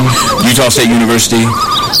 Logan, Utah State University,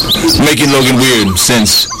 making Logan weird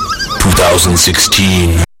since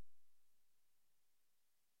 2016.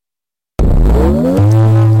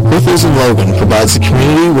 Grifols in Logan provides the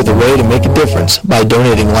community with a way to make a difference by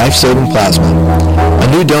donating life-saving plasma. A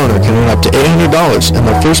new donor can earn up to $800 in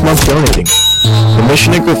their first month donating. The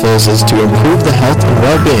mission at Grifols is to improve the health and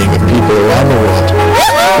well-being of people around the world.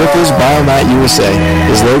 Grifols Biomat USA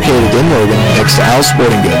is located in Logan next to Al's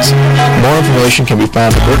Sporting Goods. More information can be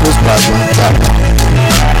found at grifolsplasma.com.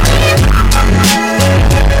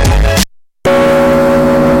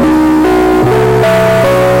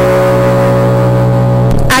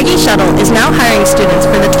 Aggie Shuttle is now hiring students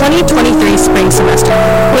for the 2023 spring semester.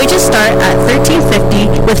 Wages start at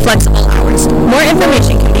 $13.50 with flexible hours. More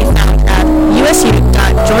information can be found at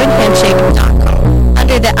usu.joinhandshake.com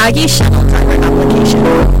under the Aggie Shuttle driver application.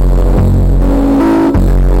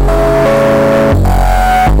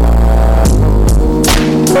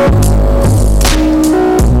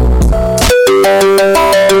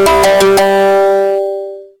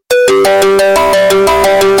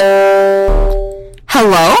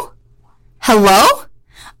 Hello? Hello?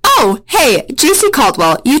 Oh, hey, JC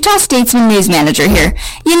Caldwell, Utah Statesman News Manager here.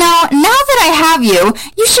 You know, now that I have you,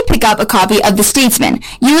 you should pick up a copy of The Statesman,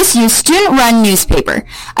 USU's student-run newspaper.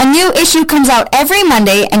 A new issue comes out every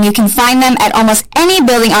Monday, and you can find them at almost any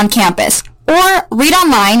building on campus. Or read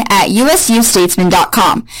online at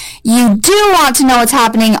usustatesman.com. You do want to know what's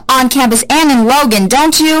happening on campus and in Logan,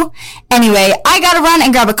 don't you? Anyway, I gotta run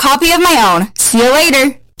and grab a copy of my own. See you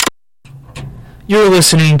later. You're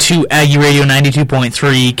listening to Aggie Radio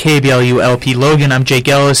 92.3 KBLU-LP Logan. I'm Jake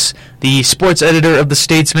Ellis, the sports editor of The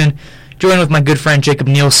Statesman, joined with my good friend Jacob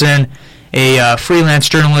Nielsen, a freelance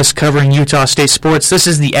journalist covering Utah State sports. This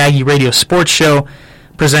is the Aggie Radio Sports Show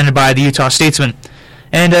presented by the Utah Statesman.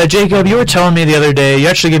 And Jacob, you were telling me the other day, you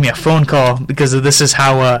actually gave me a phone call because this is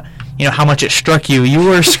how how much it struck you. You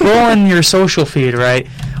were scrolling your social feed, right,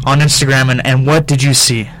 on Instagram, and what did you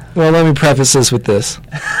see? Well, let me preface this with this.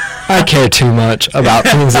 I care too much about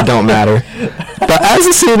things that don't matter. But as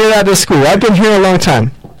a senior at this school, I've been here a long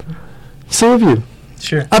time. So have you.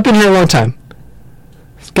 Sure. I've been here a long time.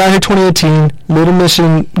 Got here 2018, little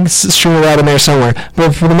mission string around in there somewhere.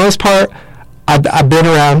 But for the most part, I've been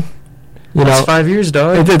around. That's 5 years,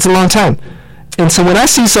 dog. It's a long time. And so when I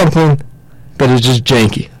see something that is just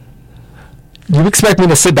janky, you expect me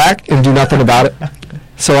to sit back and do nothing about it.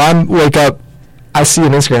 So I wake up, I see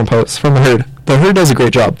an Instagram post from the Herd. The Herd does a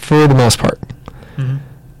great job for the most part. Mm-hmm.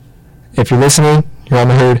 If you're listening, you're on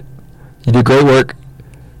the Herd. You do great work.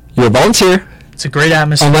 You're a volunteer. It's a great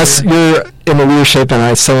atmosphere. Unless you're in the leadership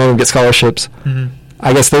and some of them get scholarships.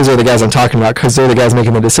 I guess those are the guys I'm talking about because they're the guys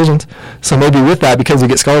making the decisions. So maybe with that, because you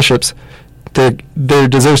get scholarships, there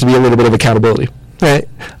deserves to be a little bit of accountability. Right?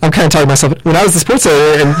 I'm kind of talking to myself. When I was the sports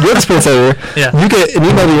editor and you're the sports editor, you get an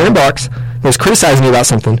email to your inbox that's criticizing you about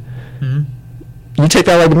something. You take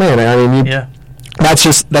that like a man. I mean, that's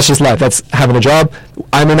just life. That's having a job.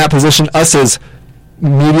 I'm in that position. Us as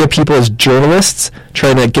media people, as journalists,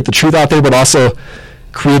 trying to get the truth out there, but also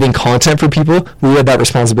creating content for people, we have that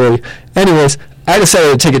responsibility. Anyways, I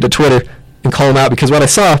decided to take it to Twitter and call them out because what I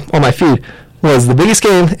saw on my feed was the biggest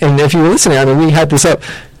game, and if you were listening, I mean, we had this up,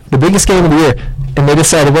 the biggest game of the year, and they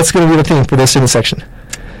decided what's going to be the theme for this student section.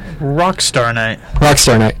 Rockstar Night.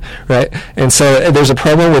 Rockstar Night, right? And so there's a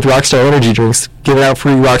promo with Rockstar energy drinks, giving out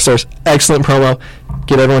free Rockstars. Excellent promo.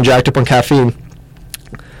 Get everyone jacked up on caffeine.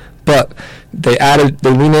 But they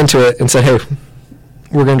leaned into it and said, hey,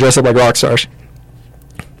 we're going to dress up like rock stars.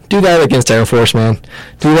 Do that against Air Force, man.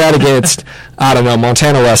 Do that against, I don't know,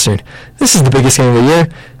 Montana Western. This is the biggest game of the year.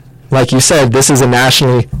 Like you said, this is a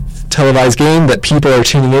nationally televised game that people are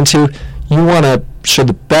tuning into. You want to show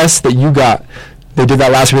the best that you got. They did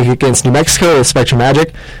that last week against New Mexico with Spectrum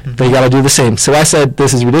Magic. They got to do the same. So I said,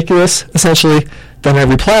 this is ridiculous, essentially. Then I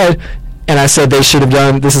replied, and I said they should have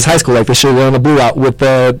done, this is high school, like they should have done a blue out with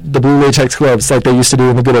the blue latex gloves like they used to do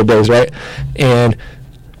in the good old days, right? And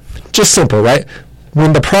just simple, right?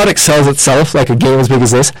 When the product sells itself, like a game as big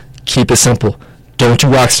as this, keep it simple. Don't do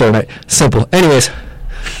Rockstar Night. Simple. Anyways,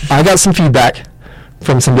 I got some feedback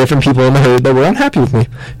from some different people in the herd that were unhappy with me.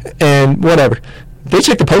 And whatever. They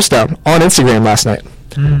checked the post down on Instagram last night.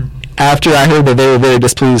 After I heard that they were very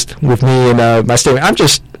displeased with me and my statement. I'm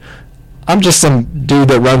just some dude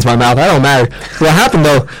that runs my mouth. I don't matter. What happened,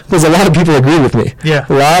 though, was a lot of people agreed with me. Yeah.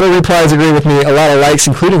 A lot of replies agreed with me. A lot of likes,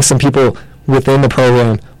 including some people within the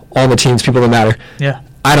program, on the teams, people that matter. Yeah.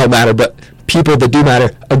 I don't matter, but people that do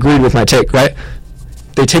matter agreed with my take, right?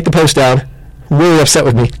 They take the post down, really upset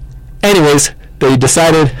with me. Anyways, they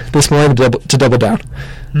decided this morning to double down.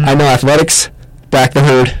 I know athletics back the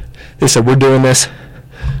herd. They said, we're doing this.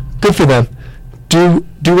 Good for them. Do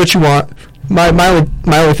what you want. My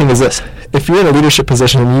only thing is this. If you're in a leadership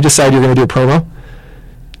position and you decide you're going to do a promo,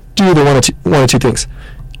 do either one of two things.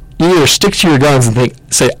 Either stick to your guns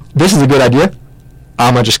and say, this is a good idea.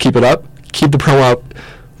 I'm going to just keep it up. Keep the promo up.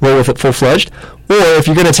 Roll with it full-fledged. Or if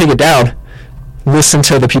you're going to take it down, listen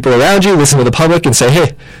to the people around you, listen to the public, and say,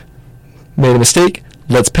 hey, made a mistake.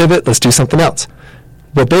 Let's pivot. Let's do something else.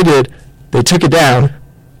 What they did, they took it down,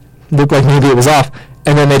 looked like maybe it was off,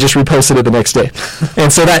 and then they just reposted it the next day.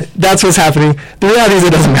 And so that's what's happening. The reality is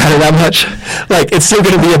it doesn't matter that much. Like, it's still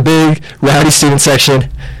going to be a big, rowdy student section.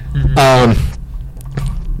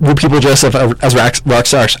 Will people dress up as rock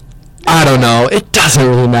stars? I don't know. It doesn't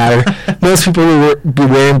really matter. Most people will be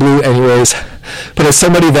wearing blue anyways. But as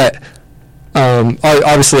somebody that,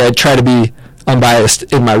 obviously I try to be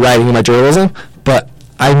unbiased in my writing and my journalism, but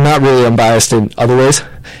I'm not really unbiased in other ways.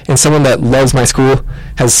 And someone that loves my school,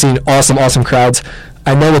 has seen awesome crowds.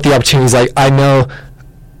 I know what the opportunity is like. I know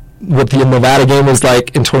what the Nevada game was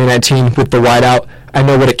like in 2019 with the whiteout. I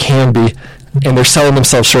know what it can be. And they're selling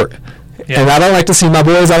themselves short. Yeah. And I don't like to see my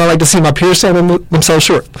boys, I don't like to see my peers selling themselves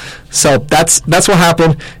short. So that's what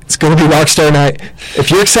happened. It's going to be Rockstar Night.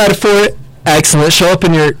 If you're excited for it, excellent. Show up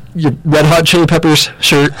in your Red Hot Chili Peppers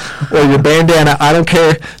shirt or your bandana. I don't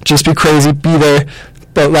care. Just be crazy. Be there.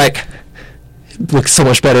 But, like, it looks so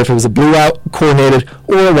much better if it was a blue out, coordinated,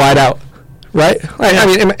 or a wide out. Right? I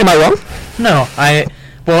mean, am I wrong? No.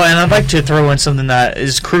 Well, and I'd like to throw in something that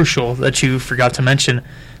is crucial that you forgot to mention.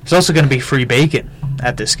 There's also going to be free bacon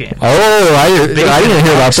at this game. Oh, I didn't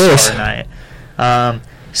hear about this. Night.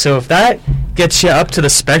 So if that gets you up to the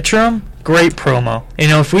Spectrum, great promo. You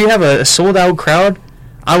know, if we have a sold-out crowd,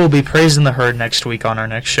 I will be praising the herd next week on our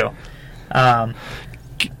next show.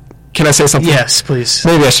 Can I say something? Yes, please.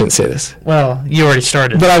 Maybe I shouldn't say this. Well, you already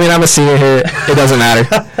started. But, I mean, I'm a senior here. It doesn't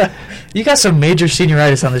matter. You got some major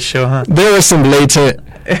senioritis on this show, huh? There was some latent,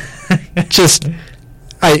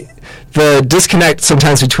 the disconnect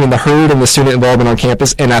sometimes between the herd and the student involvement on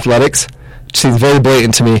campus and athletics seems very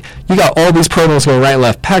blatant to me. You got all these promos going right and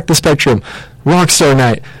left. Pack the Spectrum, Rockstar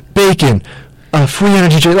Night, bacon, free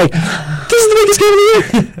energy drink. Like, this is the biggest game of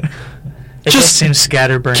the year. It just seems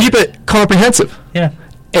scatterbrained. Keep it comprehensive. Yeah.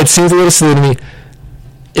 It seems a little silly to me.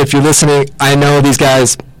 If you're listening, I know these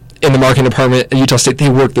guys in the marketing department at Utah State, they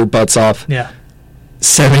work their butts off. Yeah.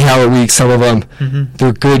 70-hour weeks, some of them. Mm-hmm.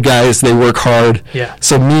 They're good guys. They work hard. Yeah.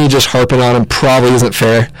 So me just harping on them probably isn't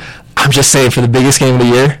fair. I'm just saying for the biggest game of the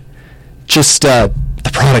year, just the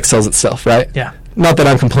product sells itself, right? Yeah. Not that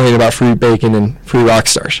I'm complaining about free bacon and free rock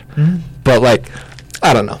stars, but like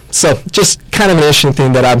I don't know. So just kind of an interesting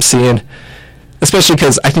thing that I'm seeing, especially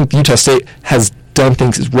because I think Utah State has done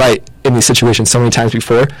things right in these situations so many times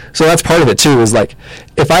before. So that's part of it too, is like,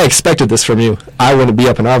 if I expected this from you, I wouldn't be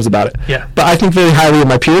up in arms about it. Yeah. But I think very highly of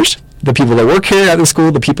my peers, the people that work here at the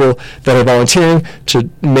school, the people that are volunteering to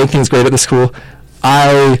make things great at the school.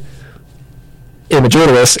 I am a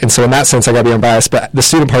journalist, and so in that sense I got to be unbiased, but the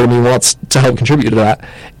student part of me wants to help contribute to that.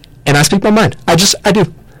 And I speak my mind. I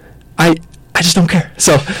do. I just don't care.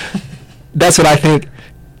 So that's what I think.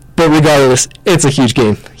 But regardless, it's a huge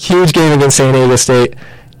game. Huge game against San Diego State.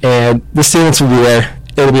 And the students will be there.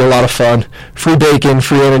 It'll be a lot of fun. Free bacon,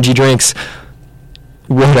 free energy drinks,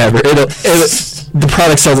 whatever. The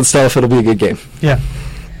product sells itself. It'll be a good game. Yeah.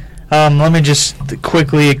 Let me just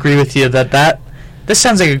quickly agree with you that this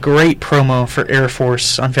sounds like a great promo for Air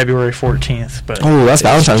Force on February 14th. But oh, that's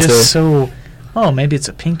Valentine's Day. Maybe it's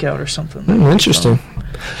a pink out or something. Interesting.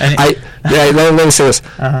 And let me say this.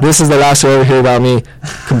 This is the last you'll ever hear about me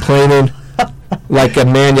complaining like a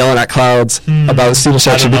man yelling at clouds about the student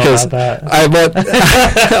section, because okay.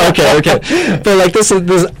 But like this,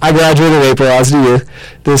 I graduated in April, as do you.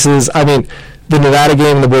 The Nevada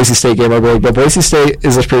game and the Boise State game are big, but Boise State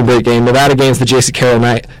is a pretty big game. Nevada game is the J.C. Carroll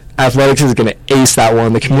night. Athletics is going to ace that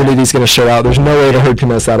one. The community is going to show out. There's no way the herd can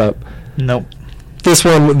mess that up. Nope. This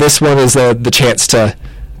one is the chance to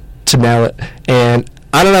nail it. And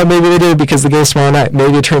I don't know, maybe they did because the game's tomorrow night.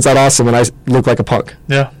 Maybe it turns out awesome and I look like a punk.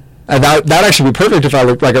 Yeah. That'd actually be perfect if I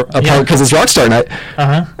looked like a punk, because it's Rockstar night.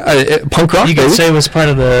 Punk rock, you could say it was part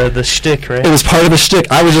of the shtick, right? It was part of the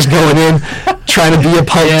shtick. I was just going in trying to be a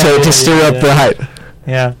punk to stir up the hype.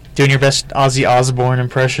 Yeah. Doing your best Ozzy Osbourne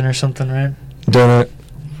impression or something, right? Doing it.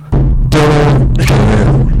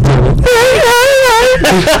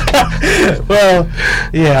 Well,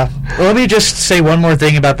 yeah. Let me just say one more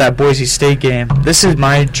thing about that Boise State game. This is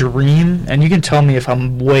my dream, and you can tell me if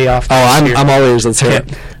I'm way off. I'm all ears. Let's hear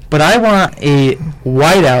it. But I want a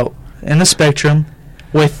whiteout in the spectrum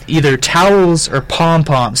with either towels or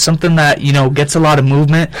pom-poms, something that, gets a lot of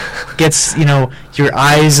movement, gets, your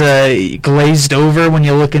eyes glazed over when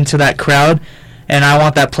you look into that crowd, and I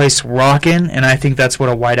want that place rocking, and I think that's what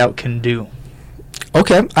a whiteout can do.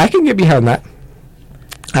 Okay, I can get behind that.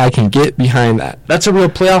 That's a real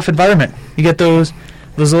playoff environment. You get those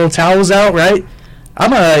little towels out, right?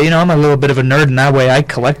 I'm a little bit of a nerd in that way. I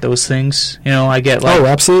collect those things. I get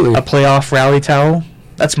absolutely, a playoff rally towel.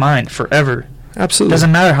 That's mine forever. Absolutely.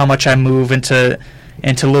 Doesn't matter how much I move into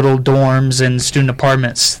little dorms and student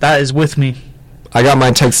apartments. That is with me. I got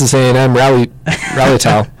my Texas A&M rally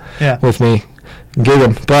towel with me. Get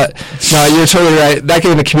them. But no, you're totally right. That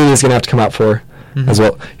game the community is going to have to come out for as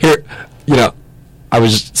well. Here, I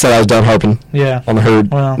was done harping on the herd.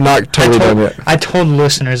 Well, not totally done yet. I told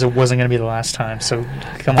listeners it wasn't going to be the last time, so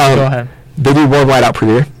come on, go ahead. They do one whiteout per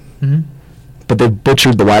year, but they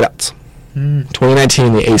butchered the whiteouts.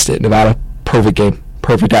 2019, they aced it. Nevada, perfect game,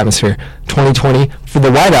 perfect atmosphere. 2020, for the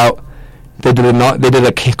whiteout, they did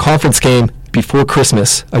a conference game before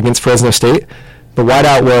Christmas against Fresno State. The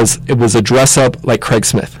whiteout was a dress-up like Craig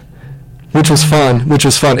Smith, which was fun.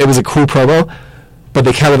 It was a cool promo. But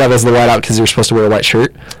they counted that as the whiteout because you were supposed to wear a white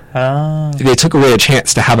shirt. They took away a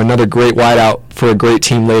chance to have another great whiteout for a great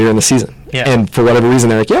team later in the season. Yeah. And for whatever reason,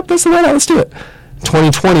 they're like, yep, that's the whiteout, let's do it.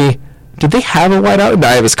 2020, did they have a whiteout? No,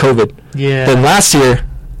 it was COVID. Yeah. Then last year,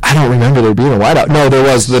 I don't remember there being a whiteout. No, there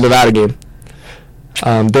was the Nevada game.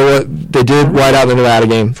 They did whiteout the Nevada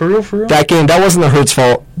game. For real? That game, that wasn't the Herd's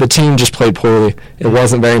fault. The team just played poorly. It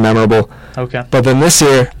wasn't very memorable. Okay. But then this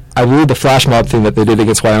year, I believe the flash mob thing that they did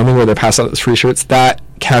against Wyoming, where they passed out those free shirts, that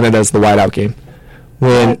counted as the whiteout game.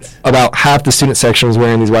 When about half the student section was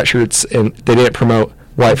wearing these white shirts, and they didn't promote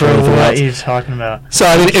white for anything else. What are you talking about? So,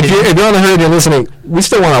 if you're on the herd and you're listening, we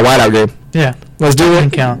still want our whiteout game. Yeah. Let's do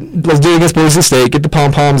it. Let's do it against Boise State. Get the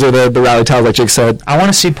pom-poms or the rally towels, like Jake said. I want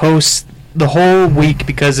to see posts the whole week,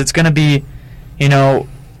 because it's going to be,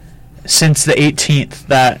 since the 18th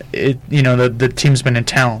that the team's been in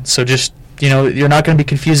town. So just, you're not going to be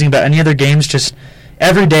confusing about any other games. Just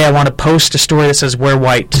every day I want to post a story that says wear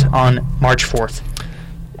white on March 4th.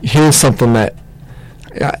 Here's something that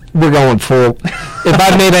we're going full. If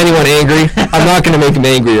I've made anyone angry, I'm not going to make them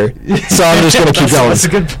angrier. So I'm just going to keep going. That's a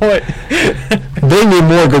good point. They need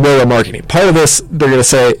more guerrilla marketing. Part of this, they're going to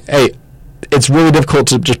say, hey, it's really difficult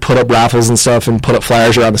to just put up raffles and stuff and put up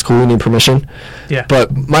flyers around the school. We need permission. Yeah.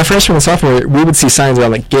 But my freshman and sophomore year, we would see signs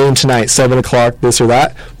around like game tonight, 7 o'clock, this or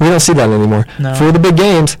that. We don't see that anymore. No. For the big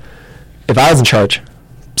games, if I was in charge,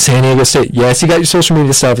 San Diego State, yes, you got your social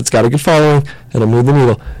media stuff. It's got a good following. It'll move the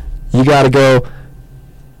needle. You got to go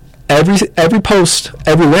every post,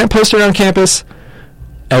 every lamp poster on campus,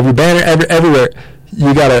 every banner, everywhere.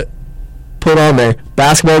 you got to put on there,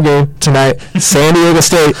 basketball game tonight, San Diego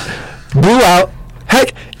State, blew out.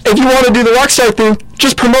 Heck, if you want to do the Rockstar thing,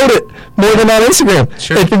 just promote it more than on Instagram.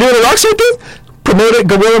 Sure. If you're doing the Rockstar thing, promote it,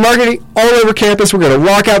 guerrilla marketing all over campus. We're going to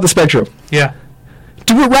walk out the spectrum. Yeah.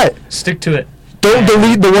 Do it right. Stick to it. Don't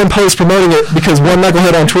delete the one post promoting it because one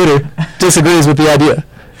knucklehead on Twitter disagrees with the idea.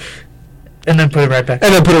 And then put it right back.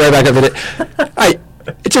 And then put it right back up in it.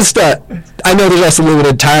 I know there's also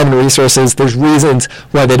limited time and resources. There's reasons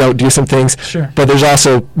why they don't do some things. Sure. But there's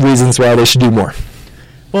also reasons why they should do more.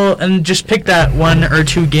 Well, and just pick that 1 or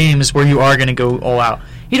 2 games where you are going to go all out.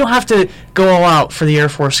 You don't have to go all out for the Air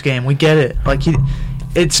Force game. We get it. Like,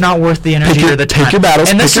 it's not worth the energy or the time. Pick your battles.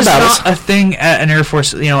 And this is not a thing at an Air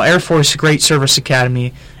Force. Air Force, great service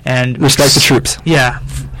academy, and respect the troops. Yeah,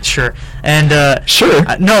 sure. And sure.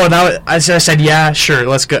 I said yeah, sure.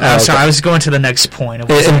 Let's go. Sorry, I was going to the next point.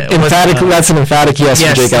 That's an emphatic yes,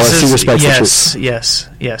 for Jake Ellis. He respects the troops.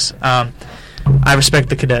 Yes. I respect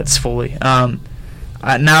the cadets fully. Now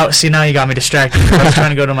you got me distracted. I was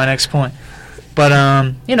trying to go to my next point. But,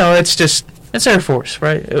 it's Air Force,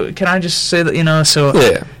 right? Can I just say that, so,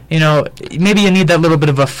 yeah. Maybe you need that little bit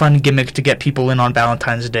of a fun gimmick to get people in on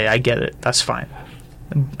Valentine's Day. I get it. That's fine.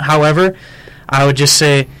 However, I would just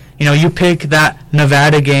say, you pick that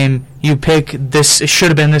Nevada game, you pick this, it should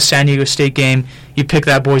have been this San Diego State game, you pick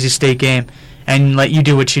that Boise State game, and you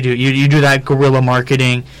do what you do. You do that guerrilla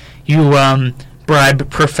marketing. You, bribe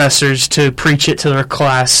professors to preach it to their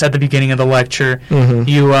class at the beginning of the lecture. Mm-hmm.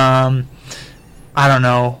 You, I don't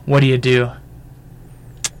know. What do you do?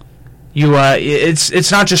 You,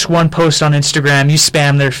 it's not just one post on Instagram. You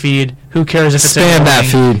spam their feed. Who cares if it's spam that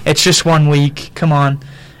feed? It's just 1 week. Come on,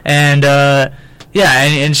 and and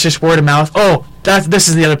it's just word of mouth. Oh, this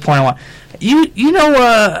is the other point I want.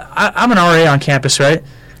 I'm an RA on campus, right?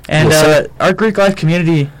 And our Greek life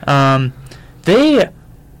community, they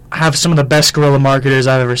have some of the best guerrilla marketers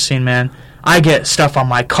I've ever seen, man. I get stuff on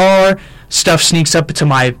my car, stuff sneaks up into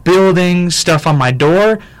my building, stuff on my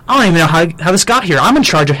door. I don't even know how this got here. I'm in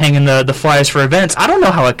charge of hanging the flyers for events. I don't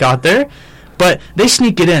know how it got there, but they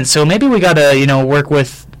sneak it in. So maybe we got to, work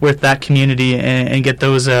with that community and get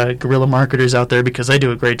those guerrilla marketers out there because they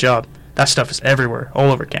do a great job. That stuff is everywhere,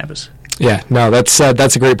 all over campus. Yeah, no, that's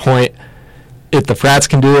a great point. If the frats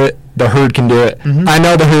can do it, the herd can do it. Mm-hmm. I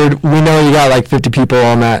know the herd. We know you got like 50 people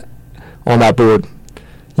on that board.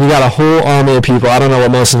 You got a whole army of people. I don't know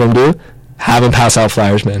what most of them do. Have them pass out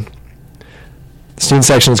flyers, man. The student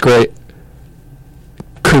section is great.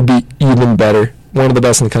 Could be even better. One of the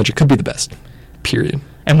best in the country. Could be the best. Period.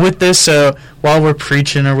 And with this, while we're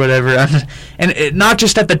preaching or whatever, not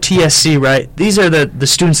just at the TSC, right? These are the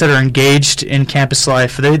students that are engaged in campus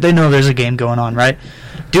life. They know there's a game going on, right?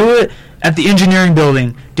 Do it at the engineering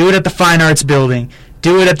building. Do it at the fine arts building.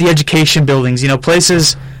 Do it at the education buildings.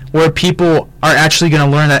 Places where people are actually going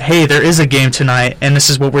to learn that, hey, there is a game tonight, and this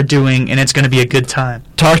is what we're doing, and it's going to be a good time.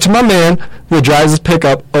 Talk to my man who drives his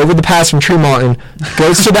pickup over the pass from Tremont,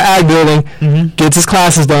 goes to the ag building, Mm-hmm. gets his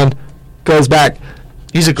classes done, goes back.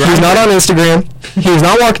 He's a grinder. He's not on Instagram. He's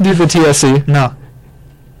not walking through the TSC. No.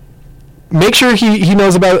 Make sure he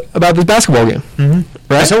knows about this basketball game.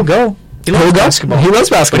 Mm-hmm. Right? He'll go. He loves basketball. He loves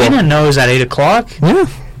basketball. But he didn't know it was at 8 o'clock. Yeah.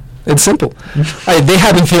 It's simple. They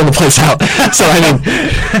haven't filled the place out. So,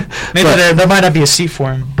 maybe there might not be a seat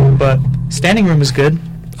for him, but standing room is good.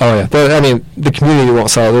 Oh, yeah. But, the community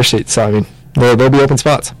won't sell their seats, so, there'll be open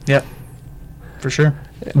spots. Yep. For sure.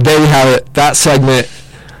 There you have it. That segment.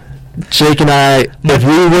 Jake and I, if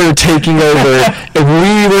we were taking over, if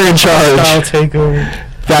we were in charge, I'll take over.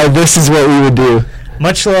 This is what we would do.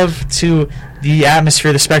 Much love to the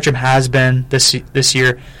atmosphere the Spectrum has been this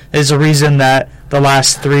year. There's a reason that the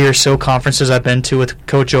last 3 or so conferences I've been to with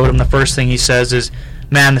Coach Odom, the first thing he says is,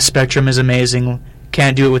 man, the Spectrum is amazing.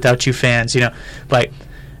 Can't do it without you fans.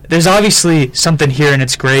 There's obviously something here and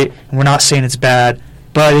it's great, and we're not saying it's bad,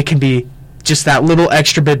 but it can be just that little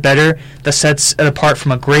extra bit better that sets it apart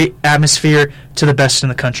from a great atmosphere to the best in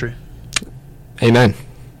the country. Amen.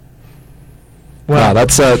 Wow,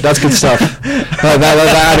 that's good stuff.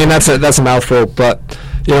 That's a mouthful, but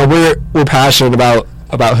we're passionate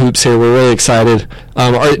about hoops here. We're really excited.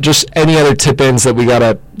 Or just any other tip-ins that we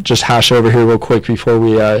gotta just hash over here real quick before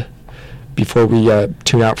we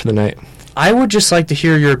tune out for the night. I would just like to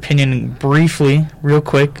hear your opinion briefly, real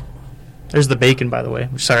quick. There's the bacon, by the way.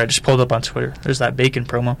 Sorry, I just pulled up on Twitter. There's that bacon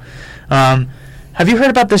promo. Have you heard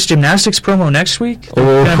about this gymnastics promo next week?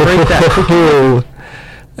 They're gonna break that.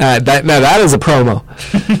 That is a promo.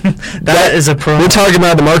 that is a promo. We're talking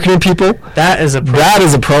about the marketing people. That is a promo. That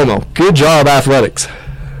is a promo. Good job, athletics.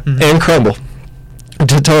 Mm-hmm. And Crumble.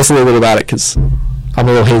 Tell us a little bit about it, because I'm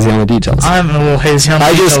a little hazy on the details. I'm a little hazy on the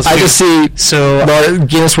details. I just see so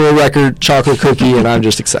Guinness World Record chocolate cookie, and I'm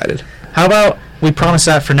just excited. How about we promise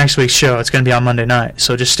that for next week's show? It's going to be on Monday night,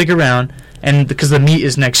 so just stick around. And because the meet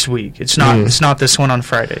is next week, it's not this one on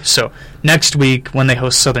Friday. So next week when they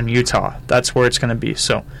host Southern Utah, that's where it's going to be.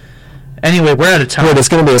 So anyway, we're out of time. Wait, it's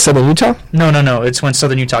going to be a Southern Utah? No. It's when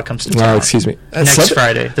Southern Utah comes to town. Oh, excuse me. Next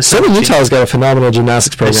Friday. The Southern Utah's got a phenomenal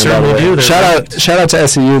gymnastics program. They certainly do. Shout out to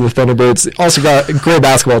SEU, the Thunderbirds. Also got a great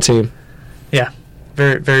basketball team. Yeah,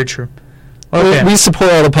 very, very true. Okay. We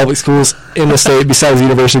support all the public schools in the state besides the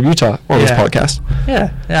University of Utah on this podcast.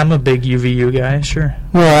 Yeah, I'm a big UVU guy, sure.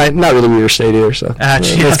 Well, not really Weber State either, so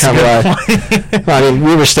actually, that's kind of why. I mean,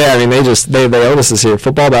 Weber State, they own us this year.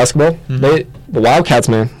 Football, basketball, the Wildcats,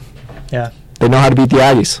 man. Yeah. They know how to beat the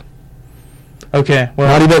Aggies. Okay,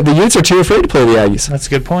 well. The Utes are too afraid to play the Aggies. That's a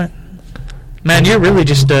good point. Man, you're really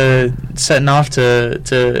just setting off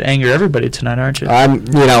to anger everybody tonight, aren't you? I'm,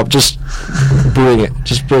 just bring it.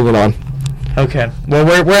 Just bring it on. Okay.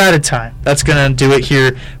 Well, we're out of time. That's going to do it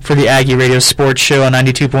here for the Aggie Radio Sports Show on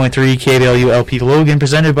 92.3 KVLU LP Logan,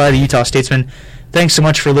 presented by the Utah Statesman. Thanks so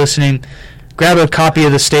much for listening. Grab a copy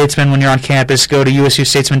of the Statesman when you're on campus. Go to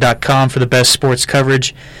usustatesman.com for the best sports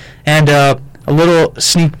coverage. And a little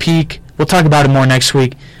sneak peek. We'll talk about it more next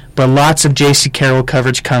week. But lots of J.C. Carroll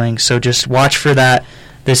coverage coming, so just watch for that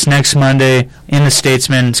this next Monday in the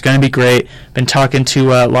Statesman. It's going to be great. Been talking to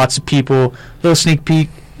lots of people. Little sneak peek.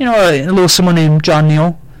 A little someone named John Neal,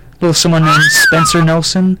 a little someone named Spencer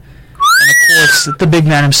Nelson, and of course the big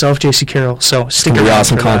man himself, J.C. Carroll. So stick around.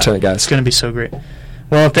 Awesome for content, that. guys. It's going to be so great.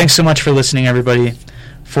 Well, thanks so much for listening, everybody.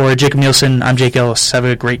 For Jacob Nielsen, I'm Jake Ellis. Have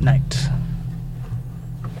a great night.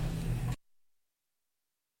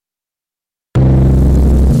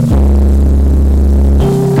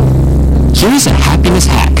 Here's a happiness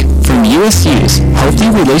hack from USU's Healthy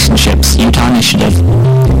Relationships Utah Initiative.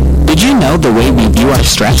 Did you know the way we view our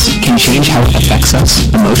stress can change how it affects us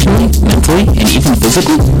emotionally, mentally, and even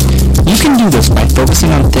physically? You can do this by focusing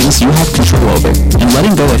on things you have control over and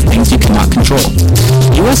letting go of things you cannot control.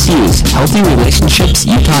 USU's Healthy Relationships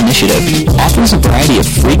Utah Initiative offers a variety of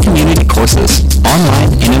free community courses,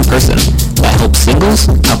 online and in person, that help singles,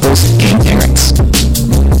 couples, and parents.